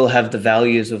 but I still have the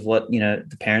values of what,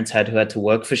 the parents had who had to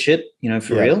work for shit,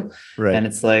 for real. Right. And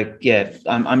it's like,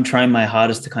 I'm trying my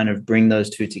hardest to kind of bring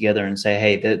those two together and say,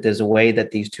 hey, there's a way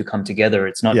that these two come together.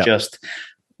 It's not just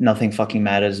nothing fucking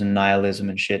matters and nihilism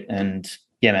and shit. And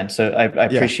yeah, man. So I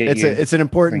appreciate you. It's an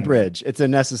important bridge. It's a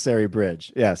necessary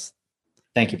bridge. Yes.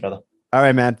 Thank you, brother. All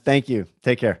right, man. Thank you.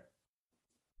 Take care.